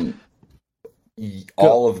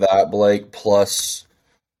 all of that, Blake, plus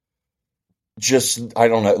just I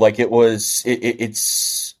don't know, like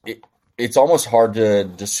it's almost hard to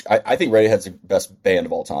just. I think Radiohead's the best band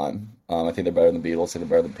of all time. I think they're better than the Beatles. I think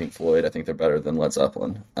they're better than Pink Floyd. I think they're better than Led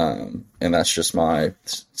Zeppelin. And that's just my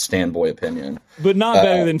standboy opinion. But not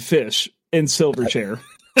better than Fish and Silverchair.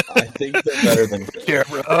 I think they're better than Yeah,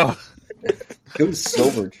 bro. Who's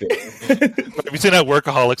Silverchair? Have you seen that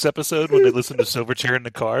Workaholics episode when they listen to Silverchair in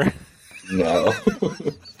the car? No.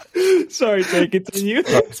 Sorry, Jay, continue.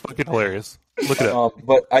 It's fucking hilarious. Look it up.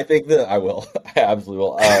 But I think that I will. I absolutely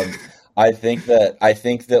will. I think that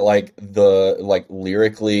like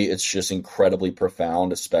lyrically, it's just incredibly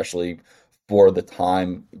profound, especially for the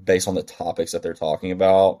time, based on the topics that they're talking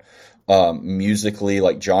about. Musically,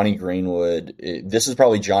 like Johnny Greenwood, this is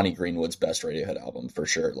probably Johnny Greenwood's best Radiohead album for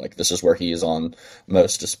sure. Like this is where he is on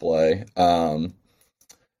most display.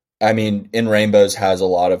 I mean, In Rainbows has a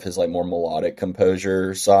lot of his like more melodic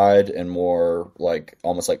composure side and more like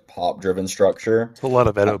almost like pop driven structure. There's a lot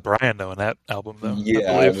of Ed O'Brien though in that album though.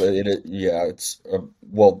 Yeah, it's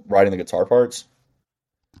writing the guitar parts.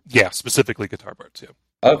 Yeah, specifically guitar parts. Yeah.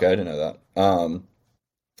 Okay, I didn't know that.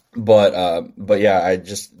 But yeah,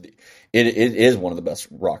 it is one of the best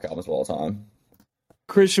rock albums of all time.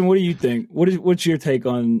 Christian, what do you think? What's your take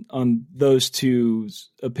on those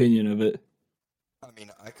two's opinion of it? I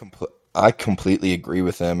mean, I completely agree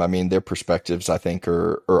with them. I mean, their perspectives, I think,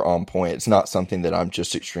 are on point. It's not something that I'm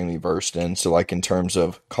just extremely versed in. So, like, in terms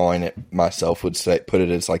of calling it myself, would say put it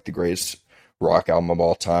as like the greatest rock album of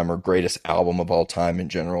all time or greatest album of all time in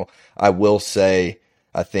general. I will say,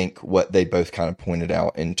 I think what they both kind of pointed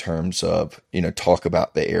out in terms of, talk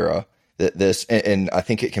about the era that this, and I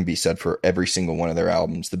think it can be said for every single one of their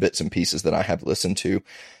albums, the bits and pieces that I have listened to,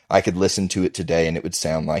 I could listen to it today and it would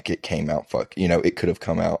sound like it came out, it could have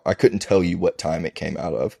come out. I couldn't tell you what time it came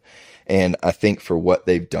out of. And I think for what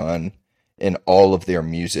they've done in all of their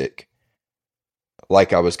music,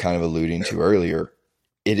 like I was kind of alluding to earlier,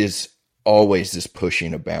 it is always this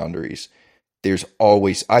pushing of boundaries. There's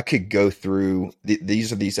always, I could go through,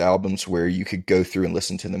 these are these albums where you could go through and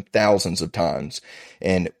listen to them thousands of times.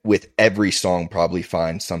 And with every song, probably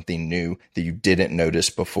find something new that you didn't notice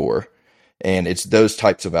before. And it's those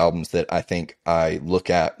types of albums that I think I look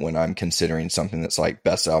at when I'm considering something that's like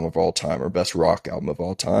best album of all time or best rock album of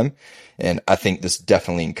all time. And I think this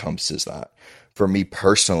definitely encompasses that. For me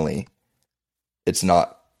personally, it's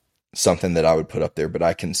not something that I would put up there, but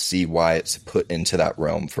I can see why it's put into that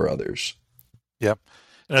realm for others. Yeah,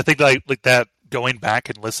 and I think like that, going back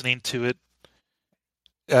and listening to it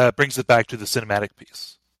brings it back to the cinematic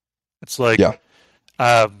piece. It's like, yeah.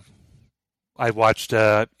 I watched.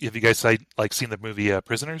 Have you guys seen the movie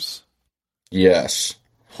Prisoners? Yes.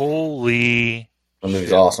 Holy, that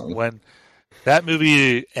movie's awesome. When that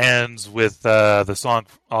movie ends with the song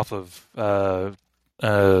off of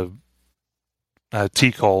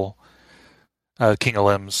T. Cole, King of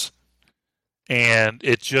Limbs, and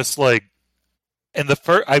it's just like. And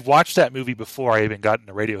I watched that movie before I even got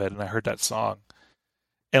into Radiohead, and I heard that song,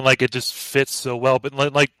 and like it just fits so well. But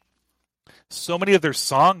like so many of their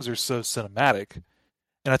songs are so cinematic,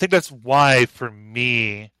 and I think that's why for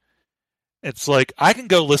me, it's like I can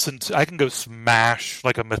go smash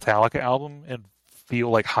like a Metallica album and feel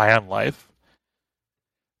like high on life.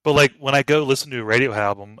 But like when I go listen to a Radiohead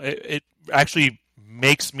album, it actually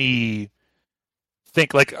makes me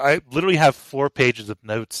think. Like I literally have 4 pages of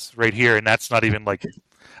notes right here, and that's not even like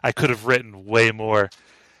I could have written way more.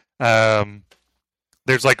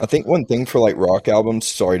 There's like, I think one thing for like rock albums,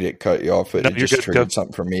 sorry to cut you off, it just triggered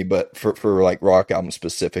something for me, but for like rock albums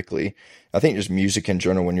specifically, I think just music in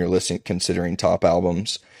general, when you're considering top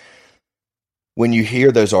albums, when you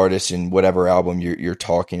hear those artists in whatever album you're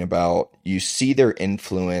talking about, you see their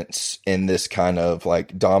influence in this kind of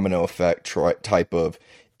like domino effect type of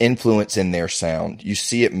influence in their sound. You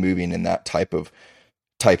see it moving in that type of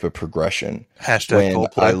progression. Hashtag When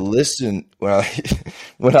Coldplay.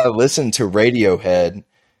 when I listen to Radiohead,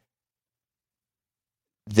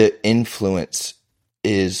 the influence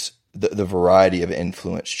is the variety of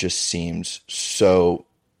influence just seems so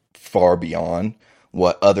far beyond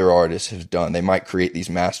what other artists have done. They might create these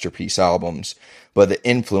masterpiece albums, but the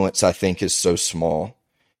influence, I think, is so small,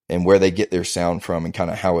 and where they get their sound from and kind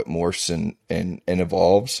of how it morphs and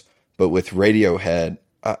evolves. But with Radiohead,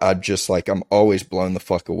 I'm always blown the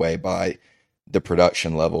fuck away by the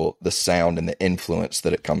production level, the sound, and the influence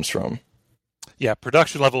that it comes from. Yeah,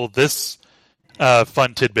 production level. This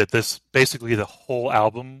fun tidbit. This basically the whole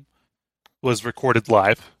album was recorded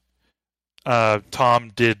live.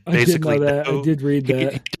 Tom did basically. I did know that. I did read that. He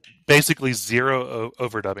did basically zero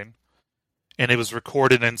overdubbing, and it was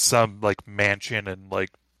recorded in some like mansion and like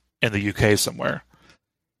in the UK somewhere.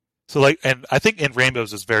 So like, and I think in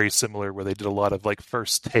Rainbows is very similar, where they did a lot of like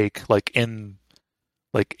first take, like in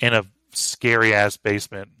a scary ass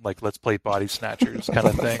basement, like let's play Body Snatchers kind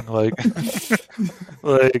of thing, and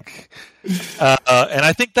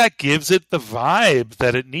I think that gives it the vibe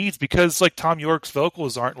that it needs, because like Tom York's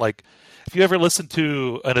vocals aren't like, if you ever listen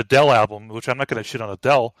to an Adele album, which I'm not going to shit on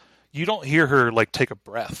Adele, you don't hear her like take a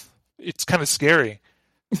breath. It's kind of scary,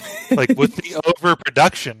 like with the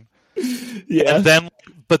overproduction. Yeah.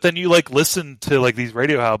 But then you like listen to like these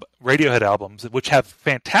Radiohead albums, which have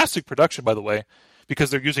fantastic production, by the way, because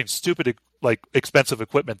they're using stupid like expensive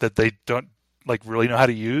equipment that they don't like really know how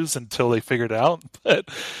to use until they figure it out. But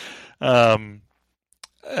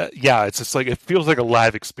yeah, it's just like it feels like a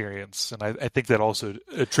live experience, and I think that also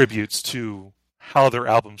attributes to how their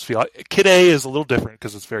albums feel. Kid A is a little different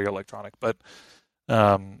because it's very electronic, but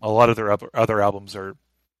a lot of their other albums are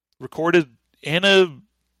recorded in an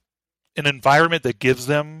environment that gives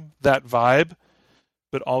them that vibe,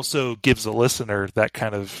 but also gives the listener that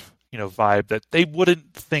kind of, you know, vibe that they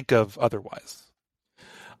wouldn't think of otherwise.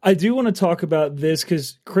 I do want to talk about this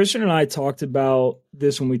because Christian and I talked about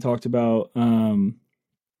this when we talked about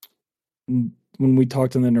when we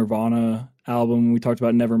talked on the Nirvana album. We talked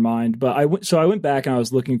about Nevermind, but I went back and I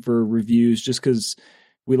was looking for reviews just because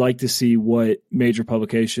we like to see what major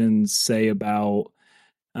publications say about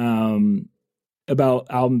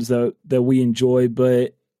albums that we enjoy.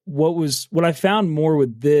 But what I found more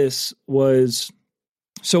with this was,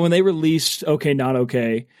 so when they released Okay Not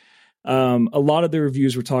Okay, a lot of the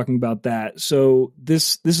reviews were talking about that. So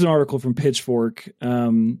this is an article from Pitchfork,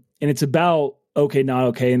 and it's about Okay Not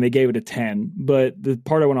Okay, and they gave it a 10. But the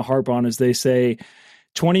part I want to harp on is they say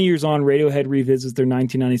 20 years on, Radiohead revisits their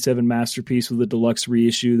 1997 masterpiece with a deluxe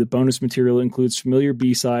reissue. The bonus material includes familiar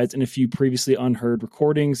B-sides and a few previously unheard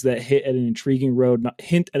recordings that hint at an intriguing road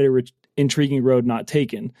not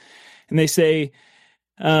taken. And they say,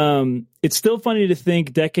 it's still funny to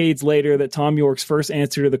think decades later that Tom York's first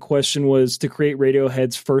answer to the question was to create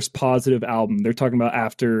Radiohead's first positive album. They're talking about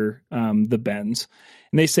after the Bends.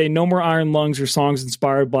 And they say no more Iron Lungs or songs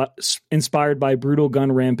inspired by brutal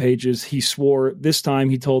gun rampages. He swore this time,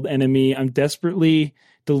 he told NME, I'm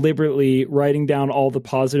deliberately writing down all the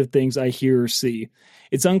positive things I hear or see.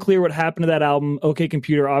 It's unclear what happened to that album. OK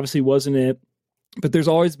Computer obviously wasn't it, but there's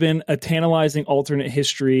always been a tantalizing alternate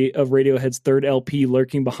history of Radiohead's third LP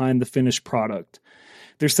lurking behind the finished product.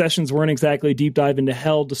 Their sessions weren't exactly a deep dive into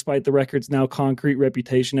hell, despite the record's now concrete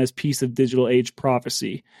reputation as piece of digital age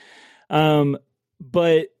prophecy.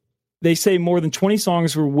 But they say more than 20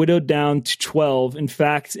 songs were whittled down to 12. In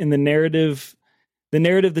fact, in the narrative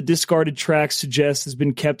the discarded track suggests has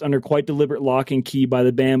been kept under quite deliberate lock and key by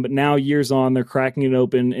the band, but now, years on, they're cracking it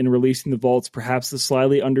open and releasing the vaults, perhaps to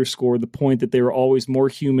slightly underscore the point that they were always more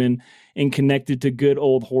human and connected to good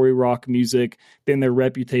old hoary rock music than their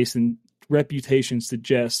reputation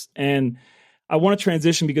suggests. And I want to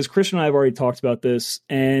transition because Christian and I have already talked about this,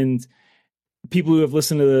 and people who have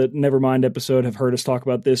listened to the Nevermind episode have heard us talk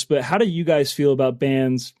about this, but how do you guys feel about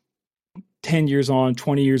bands 10 years on,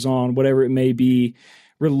 20 years on, whatever it may be,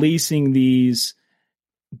 releasing these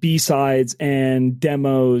B-sides and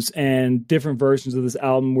demos and different versions of this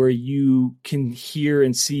album where you can hear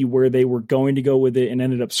and see where they were going to go with it and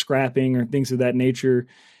ended up scrapping or things of that nature?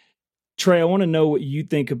 Trey, I want to know what you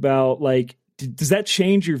think about, like, does that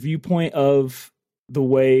change your viewpoint of the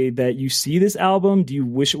way that you see this album? Do you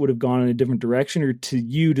wish it would have gone in a different direction, or to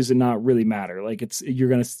you, does it not really matter? Like, you're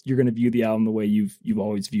gonna view the album the way you've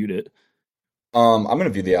always viewed it. I'm gonna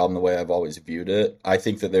view the album the way I've always viewed it. I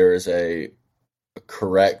think that there is a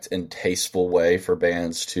correct and tasteful way for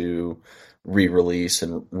bands to re-release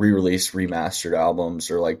remastered albums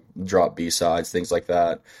or like drop B-sides, things like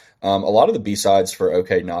that. A lot of the B-sides for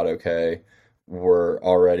OK Not OK were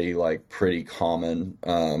already like pretty common,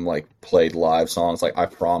 like played live songs. Like I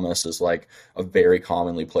Promise is like a very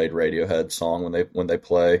commonly played Radiohead song when they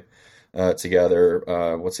play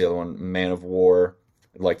together. What's the other one? Man of War.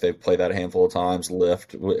 Like they've played that a handful of times.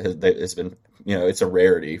 Lift has been, it's a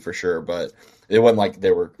rarity for sure, but it wasn't like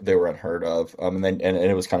they were unheard of. And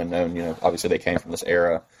it was kind of known, obviously they came from this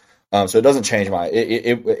era. So it doesn't change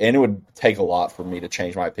it would take a lot for me to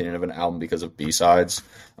change my opinion of an album because of B-sides.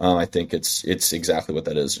 I think it's exactly what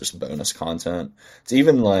that is, just bonus content. It's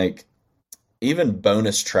even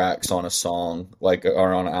bonus tracks on a song, like,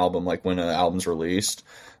 or on an album, like when an album's released,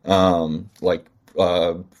 for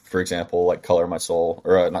example, like Color My Soul,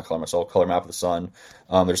 or not Color My Soul, Color Map of the Sun.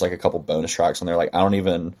 There's like a couple bonus tracks on there. Like I don't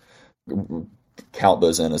even count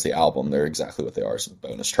those in as the album. They're exactly what they are, some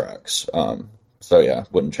bonus tracks. So yeah,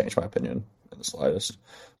 wouldn't change my opinion in the slightest.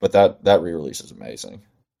 But that re-release is amazing.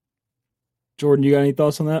 Jordan, you got any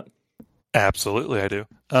thoughts on that? Absolutely, I do.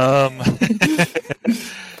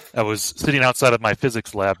 I was sitting outside of my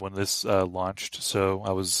physics lab when this launched, so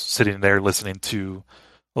I was sitting there listening to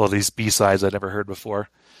all these B-sides I'd never heard before.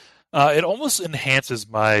 It almost enhances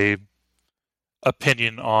my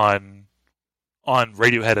opinion on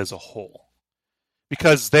Radiohead as a whole,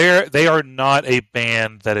 because they are not a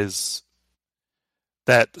band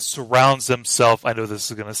that surrounds themselves. I know this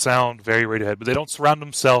is going to sound very Radiohead, but they don't surround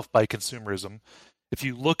themselves by consumerism. If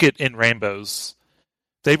you look at In Rainbows,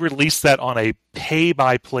 they released that on a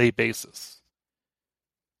pay-by-play basis.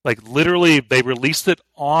 Like literally, they released it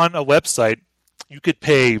on a website. You could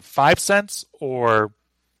pay 5 cents or,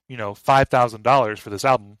 $5,000 for this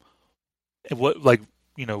album. And what do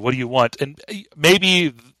you want? And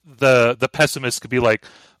maybe the pessimist could be like,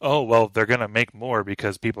 oh, well, they're going to make more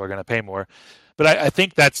because people are going to pay more. But I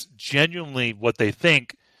think that's genuinely what they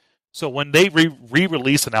think. So when they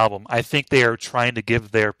re-release an album, I think they are trying to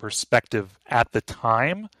give their perspective at the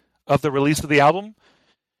time of the release of the album.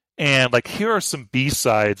 And like, here are some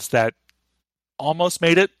B-sides that almost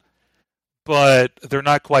made it, but they're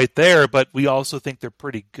not quite there. But we also think they're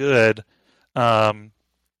pretty good.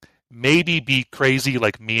 Maybe be crazy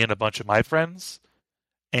like me and a bunch of my friends,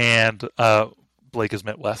 and Blake has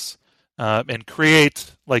met Wes, and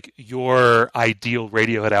create like your ideal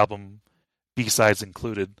Radiohead album, B-sides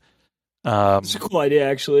included. It's a cool idea,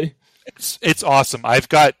 actually. It's awesome. I've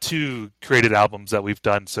got 2 created albums that we've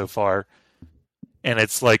done so far, and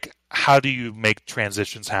it's like, how do you make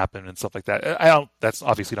transitions happen and stuff like that? That's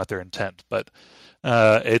obviously not their intent, but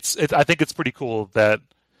I think it's pretty cool that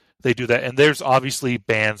they do that. And there's obviously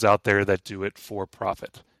bands out there that do it for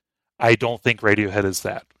profit. I don't think Radiohead is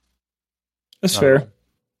that. That's fair.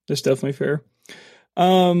 That's definitely fair.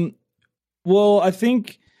 Well, I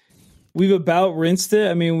think we've about rinsed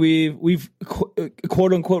it. I mean, we've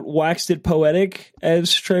quote unquote waxed it poetic,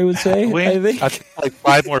 as Trey would say. I think like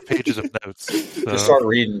 5 more pages of notes. So. Just start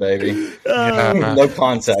reading, baby. No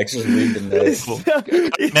context, just read the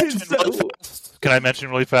notes. Can I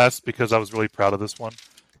mention really fast, because I was really proud of this one,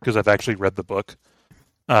 because I've actually read the book.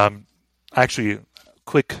 Actually,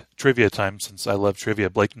 quick trivia time, since I love trivia.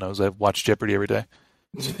 Blake knows I watch Jeopardy every day.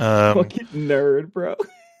 Fucking nerd, bro.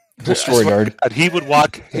 Full story nerd. He would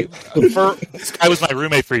walk. This guy was my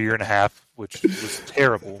roommate for a year and a half, which was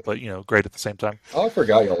terrible, but great at the same time. Oh, I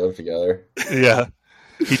forgot y'all lived together. Yeah,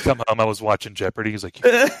 he'd come home. I was watching Jeopardy. He's like,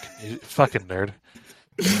 you fucking nerd.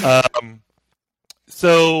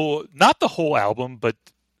 So not the whole album, but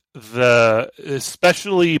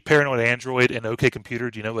especially Paranoid Android and OK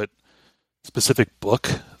Computer. Do you know what specific book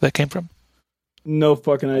that came from? No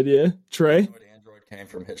fucking idea. Trey? Android came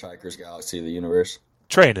from Hitchhiker's Galaxy of the Universe.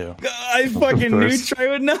 Trey knew. I fucking knew Trey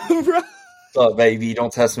would know, bro. What's up, baby?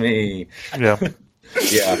 Don't test me. Yeah.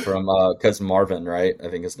 Yeah, from because Marvin, right? I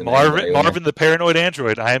think it's the name. Marvin the Paranoid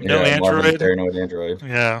Android. I am no Android. Marvin the Paranoid Android.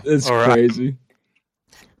 Yeah. It's crazy.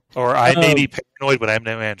 I may be paranoid, but I'm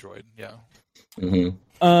no android. Yeah.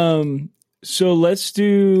 Mm-hmm. So let's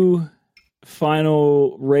do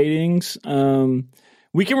final ratings.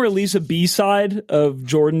 We can release a B-side of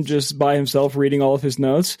Jordan just by himself reading all of his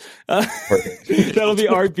notes. Perfect. That'll be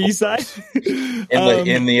our B-side.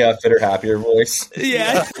 In the fitter, happier voice.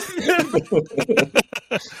 Yeah.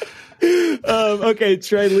 Okay,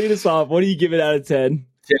 Trey, lead us off. What do you give it out of 10?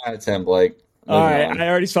 10 out of 10, Blake. All right, I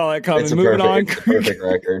already saw that coming. It's Moving on. Perfect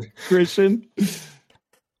record. Christian?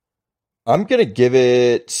 I'm going to give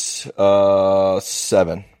it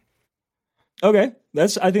 7. Okay, I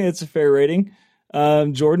think that's a fair rating.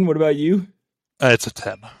 Jordan, what about you? It's a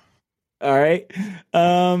 10. All right.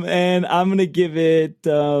 And I'm going to give it,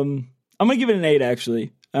 I'm I'm gonna give it an 8.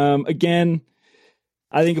 Actually, again,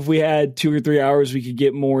 I think if we had 2 or 3 hours, we could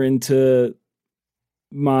get more into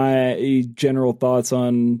my general thoughts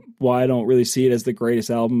on why I don't really see it as the greatest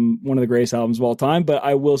album, one of the greatest albums of all time. But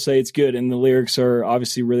I will say it's good, and the lyrics are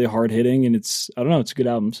obviously really hard hitting, and it's a good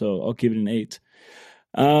album. So I'll give it an 8.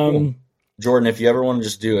 Cool. Jordan, if you ever want to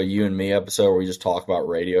just do a you and me episode where we just talk about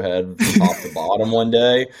Radiohead from top to bottom one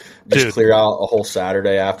day, just clear out a whole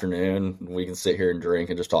Saturday afternoon. We can sit here and drink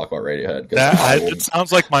and just talk about Radiohead. It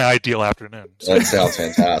sounds like my ideal afternoon. That sounds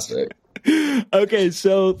fantastic. Okay,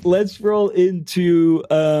 so let's roll into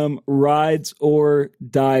Rides or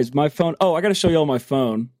Dies. My phone. Oh, I got to show you all my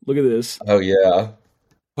phone. Look at this. Oh, yeah.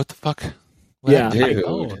 What the fuck? Yeah,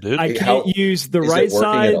 dude. I can't use the right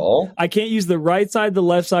side. At all? I can't use the right side, the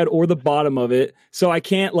left side, or the bottom of it. So I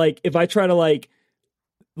can't if I try to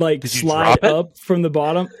slide up from the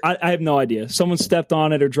bottom. I have no idea. Someone stepped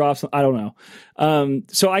on it or dropped something. I don't know.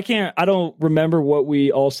 So I can't. I don't remember what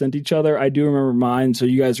we all sent each other. I do remember mine. So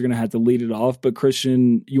you guys are gonna have to lead it off. But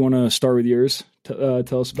Christian, you want to start with yours?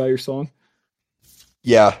 Tell us about your song.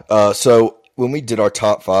 Yeah. So when we did our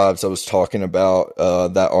top 5s, I was talking about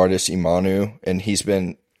that artist Imanu,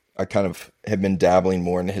 and I kind of have been dabbling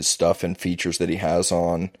more into his stuff and features that he has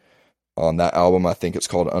on that album. I think it's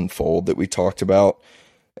called Unfold that we talked about.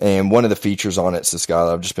 And one of the features on it's this guy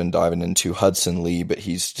that I've just been diving into, Hudson Lee, but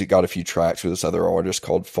he's got a few tracks with this other artist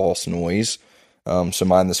called False Noise. So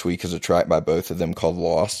mine this week is a track by both of them called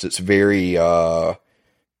Lost. It's very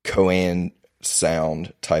Coan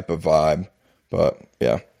sound type of vibe, but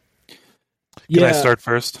yeah. Can I start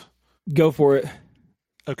first? Go for it.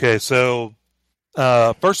 Okay, so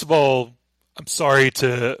first of all, I'm sorry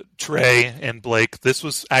to Trey and Blake. This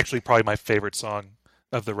was actually probably my favorite song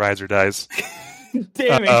of the Rides or Dies.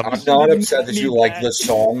 Damn it. I'm not upset that you like the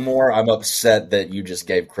song more. I'm upset that you just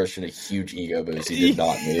gave Christian a huge ego boost he did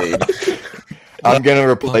not need. I'm going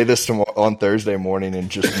to replay this on Thursday morning and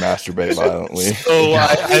just masturbate violently. So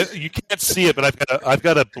you can't see it, but I've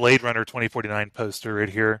got a Blade Runner 2049 poster right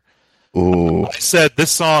here. Ooh. I said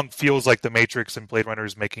this song feels like The Matrix and Blade Runner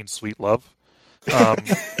is making sweet love.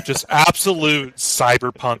 Just absolute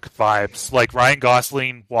cyberpunk vibes, like Ryan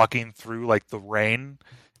Gosling walking through the rain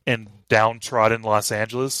in downtrodden Los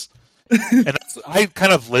Angeles, and I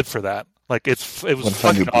kind of live for that. It was 100%.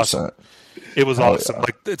 Fucking awesome. It was awesome.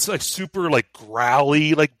 Yeah. It's super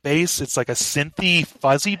growly bass. It's a synthy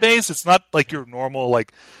fuzzy bass. It's not your normal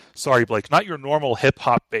sorry Blake, not your normal hip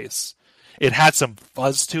hop bass. It had some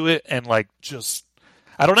fuzz to it, and just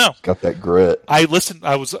I don't know. Got that grit. I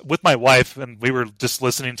was with my wife, and we were just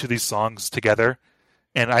listening to these songs together.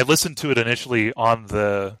 And I listened to it initially on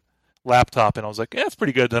the laptop, and I was like, "Yeah, it's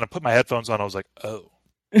pretty good." Then I put my headphones on. I was like, "Oh,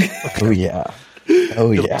 oh yeah, oh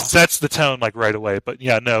yeah." It sets the tone like right away. But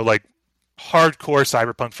yeah, no, like hardcore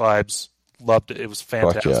cyberpunk vibes. Loved it. It was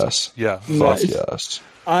fantastic. Fuck yes. Yeah. Fuck yes.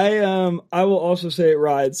 I will also say it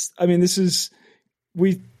rides. I mean,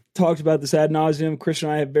 we talked about this ad nauseum. Christian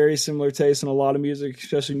and I have very similar tastes in a lot of music,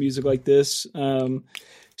 especially music like this.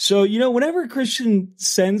 So, whenever Christian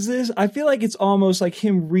sends this, I feel like it's almost like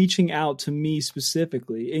him reaching out to me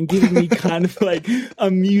specifically and giving me kind of like a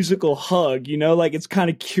musical hug, like it's kind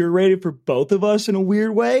of curated for both of us in a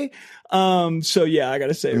weird way. So yeah, I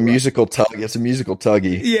gotta say, musical tug. It's a musical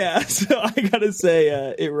tuggy. Yeah, so I gotta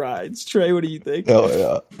say, it rides. Trey, what do you think? Oh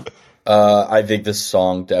yeah. I think this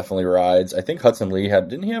song definitely rides. I think Hudson Lee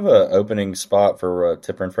didn't he have an opening spot for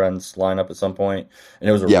Tipper and Friends lineup at some point, and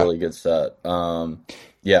it was a really good set.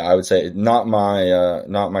 Yeah, I would say not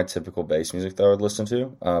my typical bass music that I would listen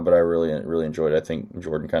to, but I really enjoyed it. I think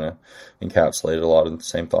Jordan kind of encapsulated a lot of the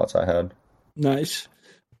same thoughts I had. Nice.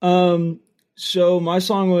 So my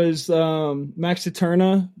song was Max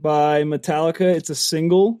Eterna by Metallica. It's a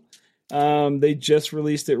single. They just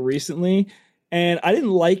released it recently, and I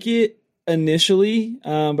didn't like it initially,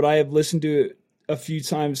 but I have listened to it a few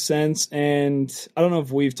times since, and I don't know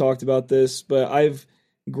if we've talked about this, but I've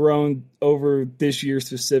grown over this year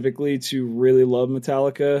specifically to really love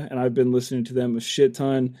Metallica, and I've been listening to them a shit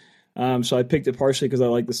ton. So I picked it partially because I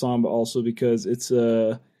like the song, but also because it's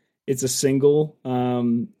a single.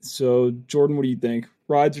 So Jordan, what do you think?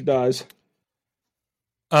 Rides or dies?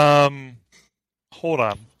 Hold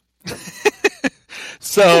on.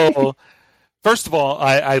 So first of all,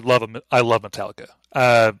 I love Metallica.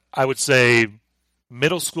 I would say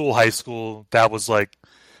middle school, high school, that was like,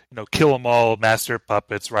 Kill 'Em All, Master of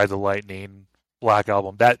Puppets, Ride the Lightning, Black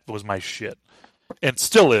Album. That was my shit, and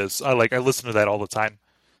still is. I listen to that all the time.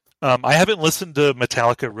 I haven't listened to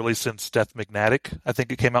Metallica really since Death Magnetic. I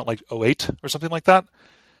think it came out like 2008 or something like that.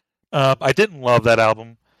 I didn't love that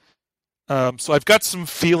album, so I've got some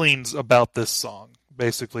feelings about this song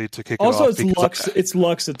basically to kick Also, it off. it's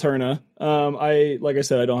Lux Eterna. Like I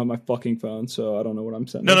said, I don't have my fucking phone, so I don't know what I'm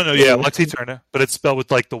saying. No, yeah, Lux Eterna, but it's spelled with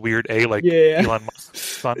like the weird A, like Elon Musk's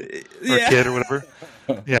son or kid or whatever.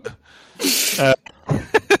 Yeah.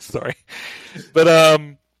 Sorry, but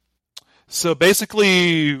so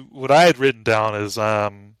basically, what I had written down is I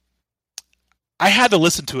had to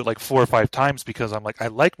listen to it like 4 or 5 times because I'm like, I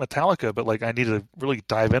like Metallica, but like I need to really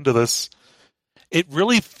dive into this. It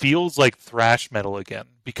really feels like thrash metal again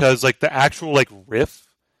because like the actual like riff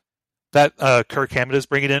that Kirk Hammett is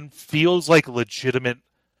bringing in feels like legitimate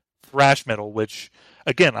thrash metal, which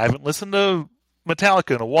again, I haven't listened to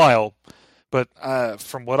Metallica in a while, but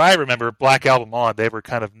from what I remember, Black Album on, they were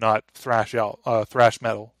kind of not thrash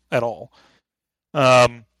metal at all.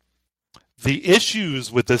 The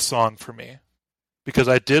issues with this song for me, because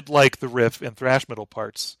I did like the riff and thrash metal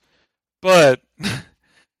parts, but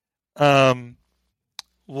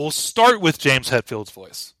we'll start with James Hetfield's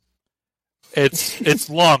voice. It's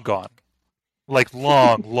long gone. Like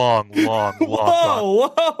long gone.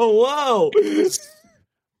 Whoa.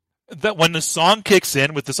 That when the song kicks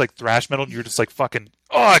in with this like thrash metal and you're just like fucking,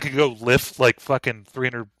 I could go lift like fucking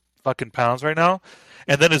 300 fucking pounds right now.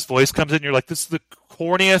 And then his voice comes in and you're like, this is the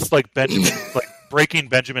corniest like Benjamin, like Breaking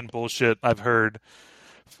Benjamin bullshit I've heard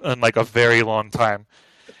in like a very long time.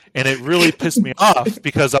 And it really pissed me off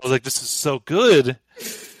because I was like, this is so good.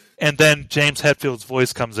 And then James Hetfield's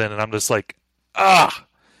voice comes in and I'm just like,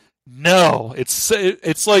 no, it's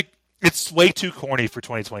like, it's way too corny for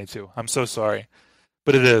 2022. I'm so sorry.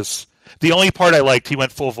 But it is. The only part I liked, he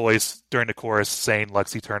went full voice during the chorus saying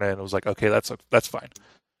Lux Eterna, and it was like, okay, that's fine.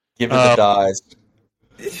 Give it the dies.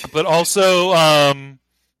 But also,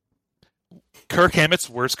 Kirk Hammett's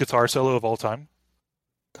worst guitar solo of all time.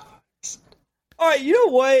 All right, you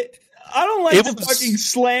know what? I don't like the fucking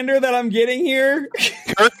slander that I'm getting here.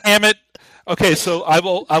 Kirk Hammett. Okay, so I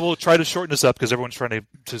will try to shorten this up because everyone's trying to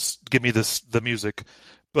just give me the music.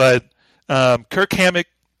 But Kirk Hammett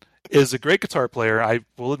is a great guitar player. I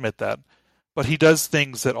will admit that, but he does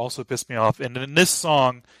things that also piss me off. And in this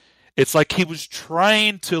song, it's like he was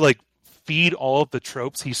trying to like feed all of the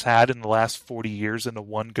tropes he's had in the last 40 years into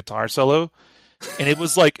one guitar solo, and it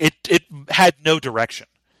was like it had no direction.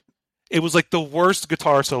 It was like the worst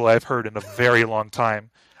guitar solo I've heard in a very long time.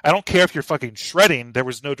 I don't care if you're fucking shredding. There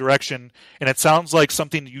was no direction, and it sounds like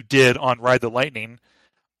something you did on Ride the Lightning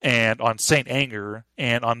and on Saint Anger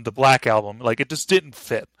and on the Black Album. Like, it just didn't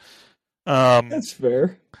fit. That's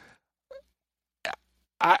fair.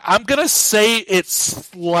 I'm going to say it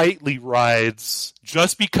slightly rides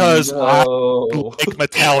just because I like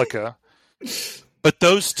Metallica. But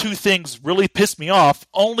those two things really piss me off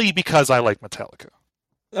only because I like Metallica.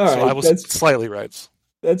 All right, so I was slightly rides.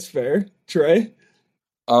 That's fair. Trey?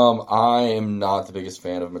 I am not the biggest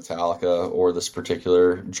fan of Metallica or this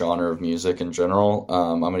particular genre of music in general.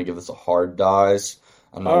 I'm going to give this a hard dies.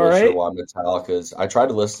 I'm not really sure why Metallica's. I tried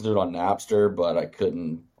to listen to it on Napster, but I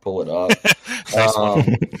couldn't pull it up.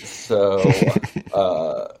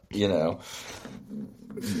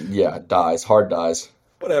 Yeah, dies, hard dies.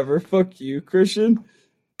 Whatever, fuck you, Christian.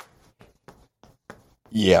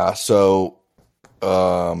 Yeah, so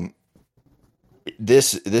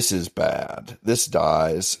this is bad. This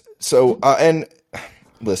dies. So and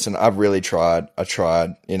listen, I've really tried. I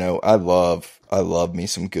tried. I love me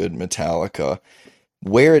some good Metallica.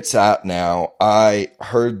 Where it's at now, I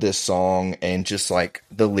heard this song and just like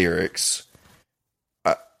the lyrics,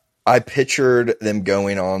 I pictured them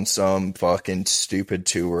going on some fucking stupid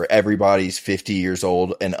tour. Everybody's 50 years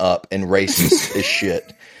old and up and racist as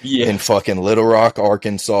shit in fucking Little Rock,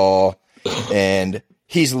 Arkansas. And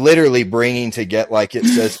he's literally bringing to get, like it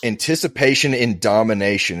says, anticipation and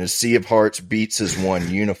domination as Sea of Hearts beats as one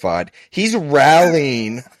unified. He's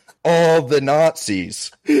rallying all the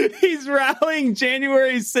Nazis. He's rallying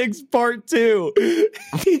January 6th, Part 2.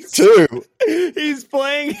 He's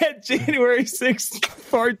playing at January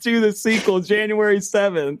 6th, Part 2, the sequel, January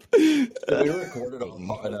 7th. We recorded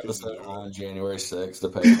an episode on January 6th to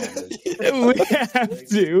pay homage. We have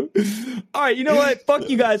to. All right, you know what?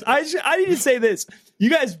 Fuck you guys. I need to say this. You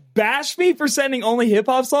guys bash me for sending only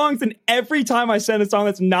hip-hop songs, and every time I send a song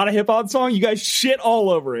that's not a hip-hop song, you guys shit all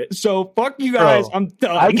over it. So fuck you guys. Bro, I'm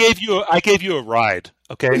done. I gave you a ride,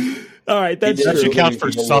 okay? All right, that's true. That should count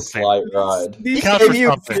for something. Ride. He gave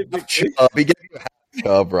you a half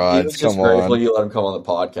chub ride. Come on. You let him come on the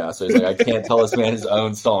podcast. So he's like, I can't tell this man his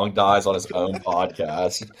own song dies on his own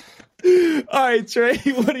podcast. All right, Trey,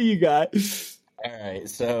 what do you got? All right,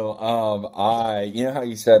 so you know how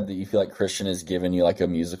you said that you feel like Christian is giving you like a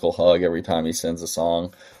musical hug every time he sends a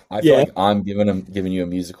song? I feel like I'm giving you a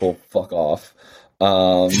musical fuck off.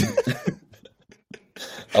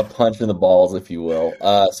 A punch in the balls, if you will.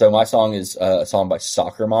 So my song is a song by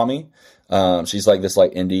Soccer Mommy. She's like this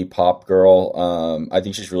like indie pop girl. I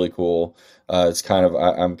think she's really cool. It's kind of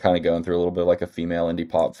I'm kind of going through a little bit of like a female indie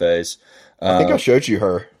pop phase. I think I showed you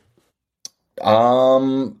her.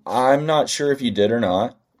 I'm not sure if you did or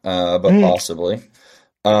not, but possibly.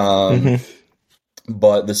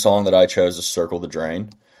 But the song that I chose is "Circle the Drain."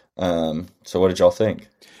 So what did y'all think?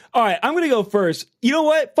 All right, I'm going to go first. You know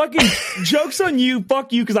what? Fucking joke's on you.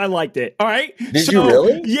 Fuck you, because I liked it. All right? Did you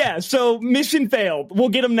really? Yeah, so mission failed. We'll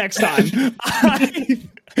get them next time.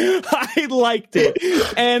 I liked it.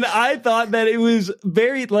 And I thought that it was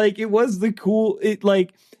very, like, it was the cool,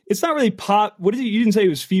 it's not really pop. What did you didn't say it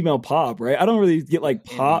was female pop, right? I don't really get, like,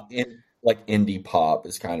 pop. Like, indie pop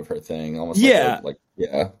is kind of her thing. Almost yeah.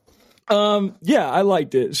 Yeah. Yeah, I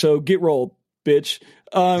liked it. So get rolled, bitch.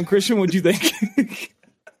 Christian, what'd you think?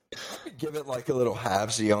 Give it like a little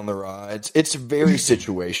halvesy on the rides. It's very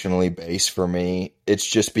situationally based for me. It's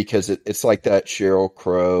just because it's like that Sheryl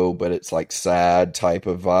Crow, but it's like sad type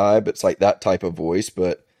of vibe. It's like that type of voice,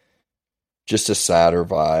 but just a sadder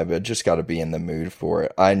vibe. I just got to be in the mood for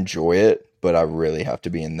it. I enjoy it, but I really have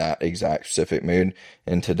to be in that exact specific mood.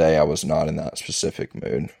 And today I was not in that specific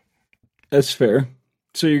mood. That's fair.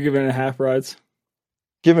 So you're giving it a half rides?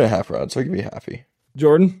 Give it a half ride, so I can be happy.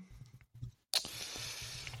 Jordan?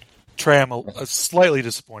 Trey, I'm slightly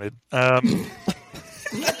disappointed. Okay,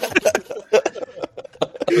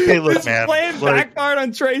 look, This man. playing backfired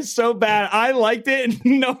on Trey so bad. I liked it,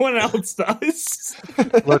 and no one else does.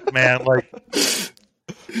 Look, man. Like,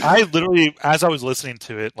 I literally, as I was listening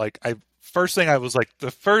to it, like, first thing I was like, the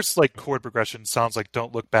first like chord progression sounds like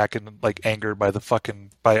 "Don't Look Back" and like "Anger" by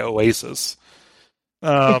by Oasis.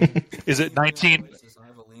 Is it 19? I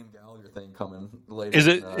have a Liam Gallagher thing coming later. Is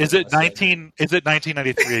it 19? Is it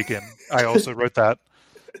 1993 again? I also wrote that.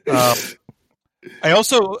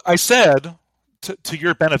 I said to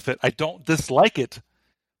your benefit, I don't dislike it,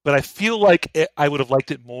 but I feel like I would have liked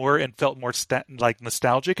it more and felt more like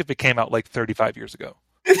nostalgic if it came out like 35 years ago.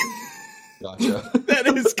 Gotcha. That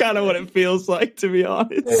is kind of what it feels like, to be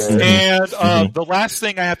honest. And the last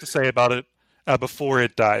thing I have to say about it before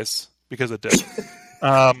it dies, because it did.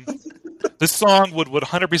 This song would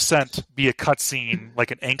 100% be a cutscene, like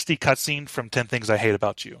an angsty cutscene from 10 Things I Hate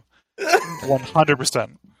About You.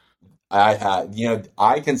 100%.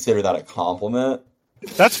 I consider that a compliment.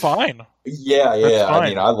 That's fine. Yeah. That's fine. I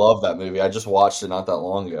mean, I love that movie. I just watched it not that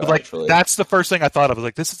long ago. But, like, actually, that's the first thing I thought of. I was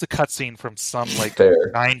like, this is a cutscene from some like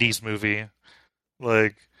Fair. 90s movie.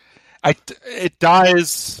 Like, it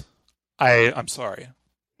dies. I'm sorry.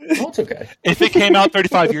 Oh, it's okay. If it came out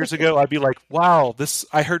 35 years ago, I'd be like, wow,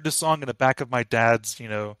 I heard this song in the back of my dad's,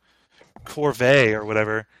 Corvette or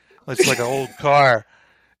whatever. It's like an old car.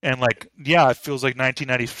 And like, yeah, it feels like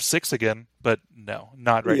 1996 again, but no,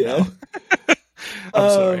 not right now. I'm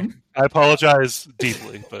sorry. I apologize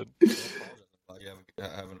deeply, but You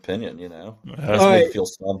have an opinion, It All makes me right. feel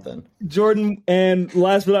something. Jordan, and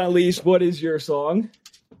last but not least, what is your song?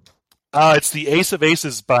 it's the Ace of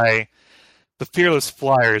Aces by the Fearless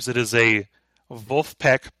Flyers. It is a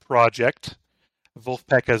Wolfpack project.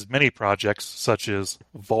 Wolfpack has many projects, such as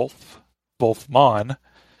Wolfmon,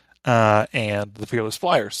 and the Fearless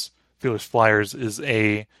Flyers. Fearless Flyers is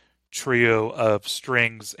a trio of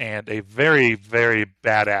strings and a very, very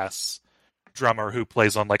badass drummer who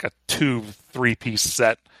plays on like a 2-3-piece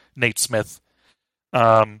set, Nate Smith.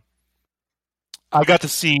 I got to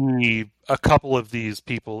see a couple of these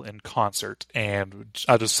people in concert, and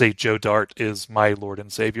I'll just say Joe Dart is my Lord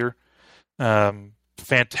and Savior.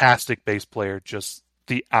 Fantastic bass player, just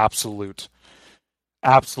the absolute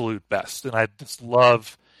best. And I just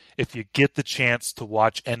love, if you get the chance to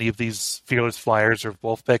watch any of these Fearless Flyers or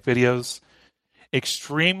Wolfpack videos,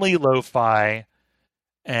 extremely lo-fi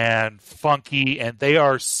and funky, and they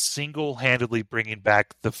are single-handedly bringing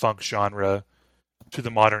back the funk genre to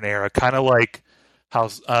the modern era, kind of like how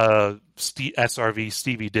SRV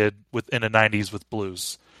Stevie did in the 90s with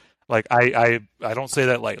blues. Like, I don't say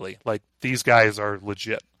that lightly. Like, these guys are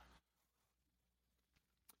legit.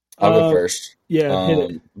 I'll go first. Yeah,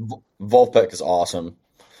 hit it. Wolfpack is awesome.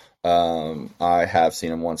 I have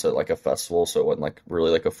seen him once at like a festival, so it wasn't like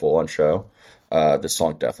really like a full-on show. This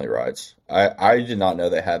song definitely rides. I did not know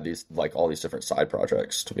they had these like all these different side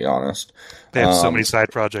projects, to be honest. They have so many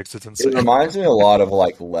side projects, it's insane. It reminds me a lot of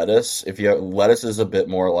like Lettuce. Lettuce is a bit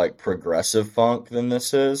more like progressive funk than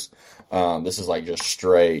this is. This is like just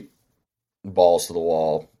straight balls to the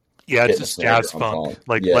wall. Yeah, it's hitting just a snare jazz drum funk.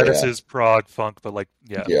 Like, Lettuce is prog funk, but like,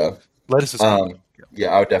 Yeah. Lettuce is funk. Yeah,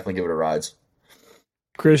 I would definitely give it a rides.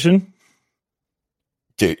 Christian?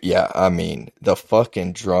 Dude, yeah, I mean, the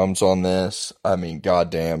fucking drums on this, I mean,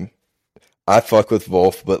 goddamn. I fuck with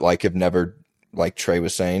Wolf, but like have never, like Trey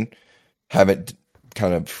was saying, haven't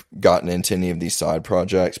kind of gotten into any of these side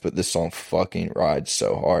projects, but this song fucking rides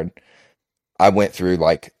so hard. I went through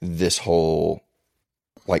like this whole,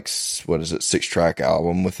 like, what is it, 6-track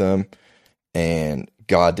album with them, and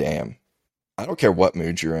goddamn, I don't care what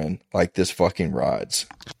mood you're in, like this fucking rides.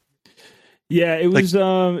 Yeah, it was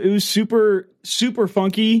super super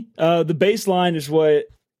funky. The bass line is what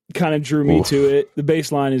kind of drew me to it. The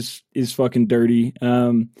bass line is fucking dirty.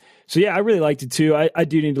 So yeah, I really liked it too. I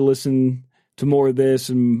do need to listen to more of this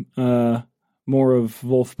and more of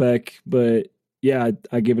Wolfpack, but yeah,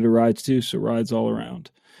 I give it a rides too. So rides all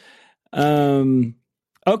around.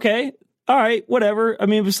 Okay. All right, whatever. I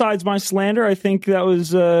mean, besides my slander, I think that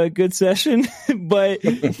was a good session. But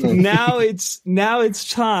now it's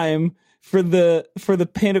time for the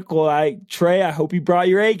pinnacle. Trey, I hope you brought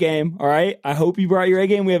your A game. All right, I hope you brought your A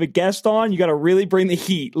game. We have a guest on. You got to really bring the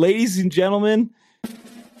heat, ladies and gentlemen.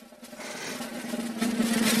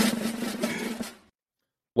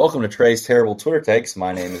 Welcome to Trey's Terrible Twitter Takes.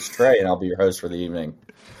 My name is Trey, and I'll be your host for the evening.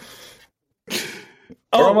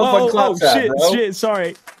 Shit,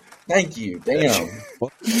 sorry. Thank you. Damn.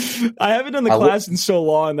 I haven't done the class in so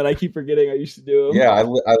long that I keep forgetting I used to do them. Yeah, I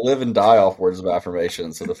live and die off words of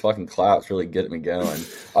affirmation, so the fucking claps really get me going.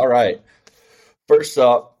 All right. First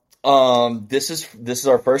up, this is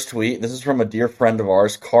our first tweet. This is from a dear friend of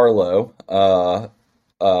ours, Carlo.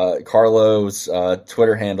 Carlo's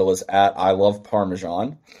Twitter handle is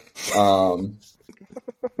 @ILoveParmesan.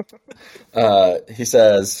 He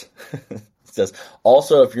says,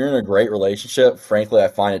 also, if you're in a great relationship, frankly, I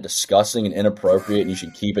find it disgusting and inappropriate, and you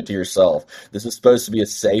should keep it to yourself. This is supposed to be a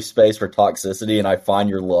safe space for toxicity, and I find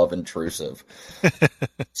your love intrusive.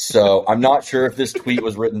 So I'm not sure if this tweet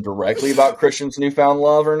was written directly about Christian's newfound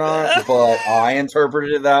love or not, but I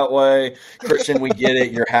interpreted it that way. Christian, we get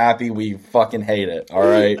it. You're happy. We fucking hate it. All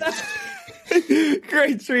right.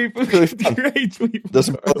 Great tweet. Great tweet.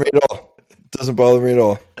 Doesn't bother me at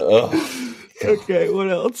all. Okay, what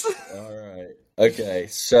else? All right. Okay,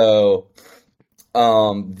 so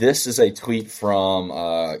this is a tweet from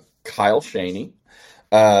Kyle Shaney.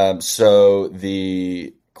 So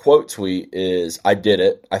the quote tweet is, I did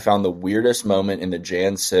it. I found the weirdest moment in the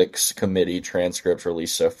Jan 6 committee transcripts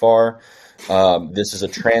released so far. This is a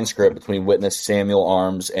transcript between witness Samuel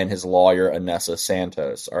Arms and his lawyer, Anessa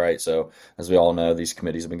Santos. All right, so as we all know, these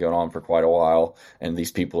committees have been going on for quite a while, and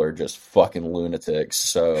these people are just fucking lunatics.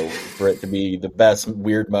 So for it to be the best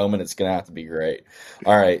weird moment, it's going to have to be great.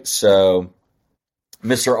 All right, so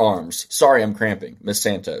Mr. Arms. Sorry, I'm cramping. Miss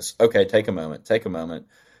Santos. Okay, take a moment.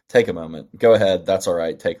 Go ahead. That's all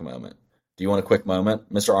right. Take a moment. Do you want a quick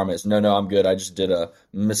moment? Mr. Armas, no, I'm good. I just did a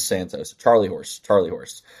Miss Santos. Charlie Horse.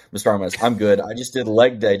 Mr. Armas, I'm good. I just did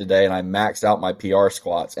leg day today, and I maxed out my PR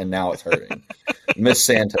squats, and now it's hurting. Miss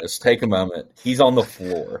Santos, take a moment. He's on the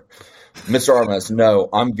floor. Mr. Armas, no,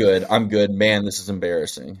 I'm good. Man, this is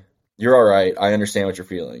embarrassing. You're all right. I understand what you're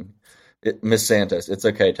feeling. Miss Santos, it's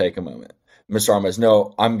okay. Take a moment. Mr. Armas,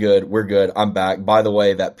 no, I'm good. We're good. I'm back. By the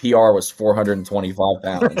way, that PR was 425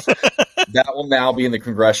 pounds. That will now be in the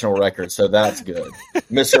congressional record, so that's good.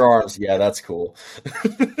 Mr. Arms, yeah, that's cool.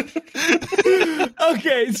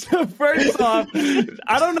 Okay, so first off,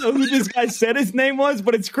 I don't know who this guy said his name was,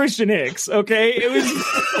 but it's Christian Hicks, okay? It was...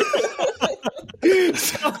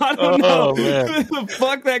 So I don't know who the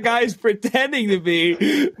fuck that guy's pretending to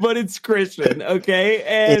be, but it's Christian, okay?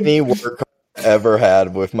 And any work I've ever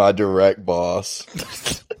had with my direct boss.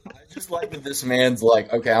 I just like that this man's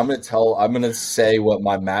like, okay, I'm gonna say what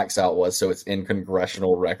my max out was, so it's in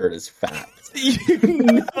congressional record as fact. You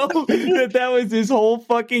know that was his whole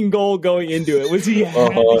fucking goal going into it. Was he had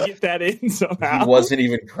to get that in somehow? He wasn't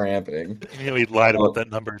even cramping. You know, he lied about that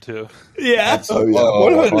number too. Yeah.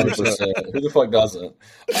 100%. Who the fuck doesn't?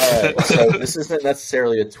 All right. So this isn't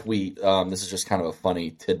necessarily a tweet. This is just kind of a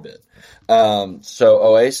funny tidbit. So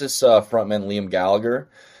Oasis frontman Liam Gallagher.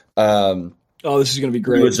 Oh, this is going to be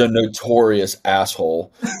great. He was a notorious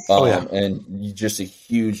asshole. And just a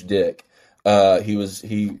huge dick.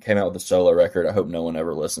 He came out with a solo record. I hope no one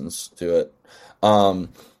ever listens to it.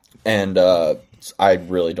 And I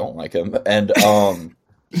really don't like him. And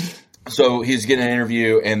so he's getting an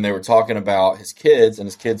interview, and they were talking about his kids, and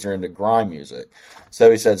his kids are into grime music. So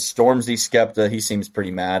he said, Stormzy Skepta, he seems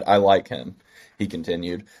pretty mad. I like him. He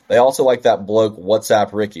continued. They also like that bloke,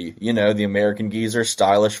 WhatsApp Ricky. You know, the American geezer,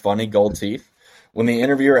 stylish, funny, gold teeth. When the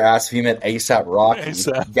interviewer asked if he meant ASAP Rocky,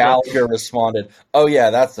 Gallagher responded, oh yeah,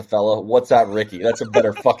 that's the fella. WhatsApp Ricky. That's a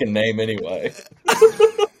better fucking name anyway.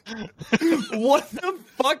 What the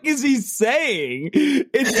fuck is he saying?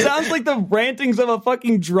 It sounds like the rantings of a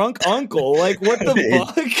fucking drunk uncle. Like, what the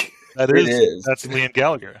fuck? That's Liam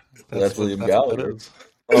Gallagher. That's Liam what Gallagher.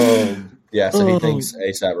 that is. Yeah, so he thinks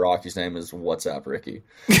ASAP Rocky's name is WhatsApp Ricky.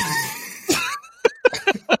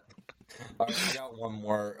 I got one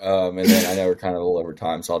more, and then I know we're kind of a little over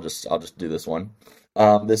time, so I'll just do this one.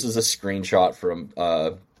 This is a screenshot from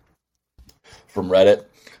Reddit.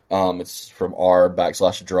 It's from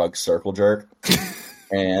r/drug circle jerk,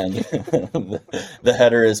 and the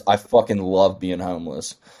header is, "I fucking love being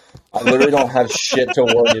homeless. I literally don't have shit to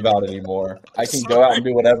worry about anymore. I can go out and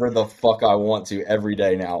do whatever the fuck I want to every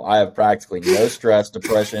day now. I have practically no stress,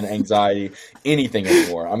 depression, anxiety, anything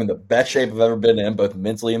anymore. I'm in the best shape I've ever been in, both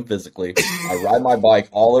mentally and physically. I ride my bike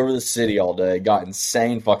all over the city all day. Got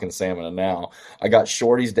insane fucking stamina now. I got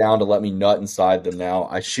shorties down to let me nut inside them now.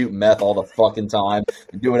 I shoot meth all the fucking time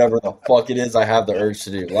and do whatever the fuck it is I have the urge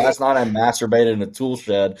to do. Last night I masturbated in a tool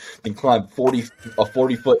shed and climbed a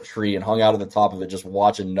 40-foot tree and hung out at the top of it just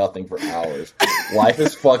watching nothing for hours. Life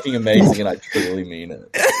is fucking amazing, and I truly mean it."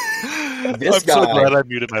 I'm so glad I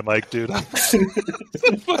muted my mic, dude.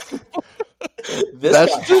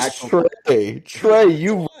 That's just Trey. Trey,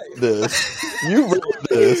 you wrote this. You wrote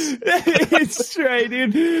this. It's Trey,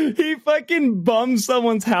 dude. He fucking bums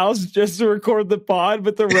someone's house just to record the pod,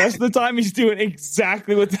 but the rest of the time he's doing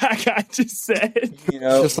exactly what that guy just said. You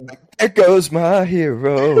know, Just like, there goes my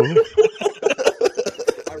hero.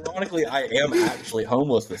 ironically, I am actually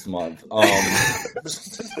homeless this month. God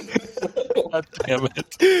damn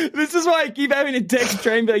it. This is why I keep having to text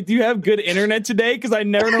Trey and be like, "Do you have good internet today?" Because I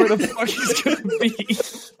never know where the fuck he's going to be.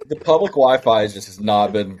 The public Wi-Fi has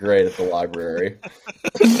not been great at the library.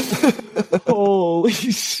 Holy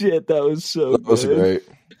shit, that was so That was good. great.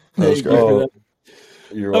 That was Thank you great. for that.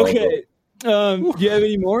 You're welcome. Okay. Do you have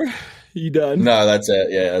any more? You done? No, that's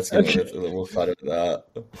it. Yeah, that's good. Okay. We'll cut it to that.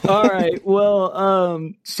 All right.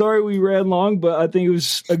 Well, sorry we ran long, but I think it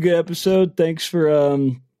was a good episode. Thanks for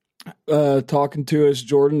talking to us,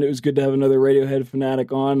 Jordan. It was good to have another Radiohead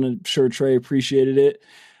fanatic on. I'm sure Trey appreciated it.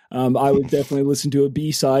 I would definitely listen to a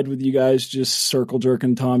B-side with you guys, just circle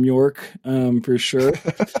jerking Tom York, for sure.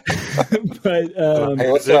 But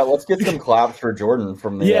Hey, let's get some claps for Jordan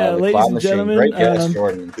from the ladies Clap and Machine. gentlemen, Great guest,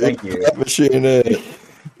 Jordan. Thank you. Machine it.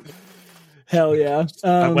 hell yeah.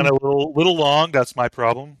 I went a little long. That's my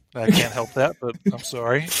problem. I can't help that, but I'm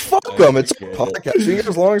sorry. Fuck them. It's a podcast. We can get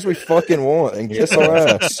as long as we fucking want and kiss our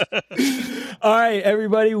ass. All right,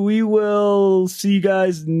 everybody. We will see you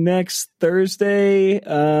guys next Thursday.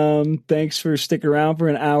 Thanks for sticking around for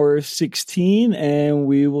an hour 16, and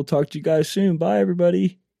we will talk to you guys soon. Bye,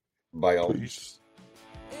 everybody. Bye, all. Peace.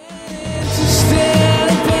 Yeah.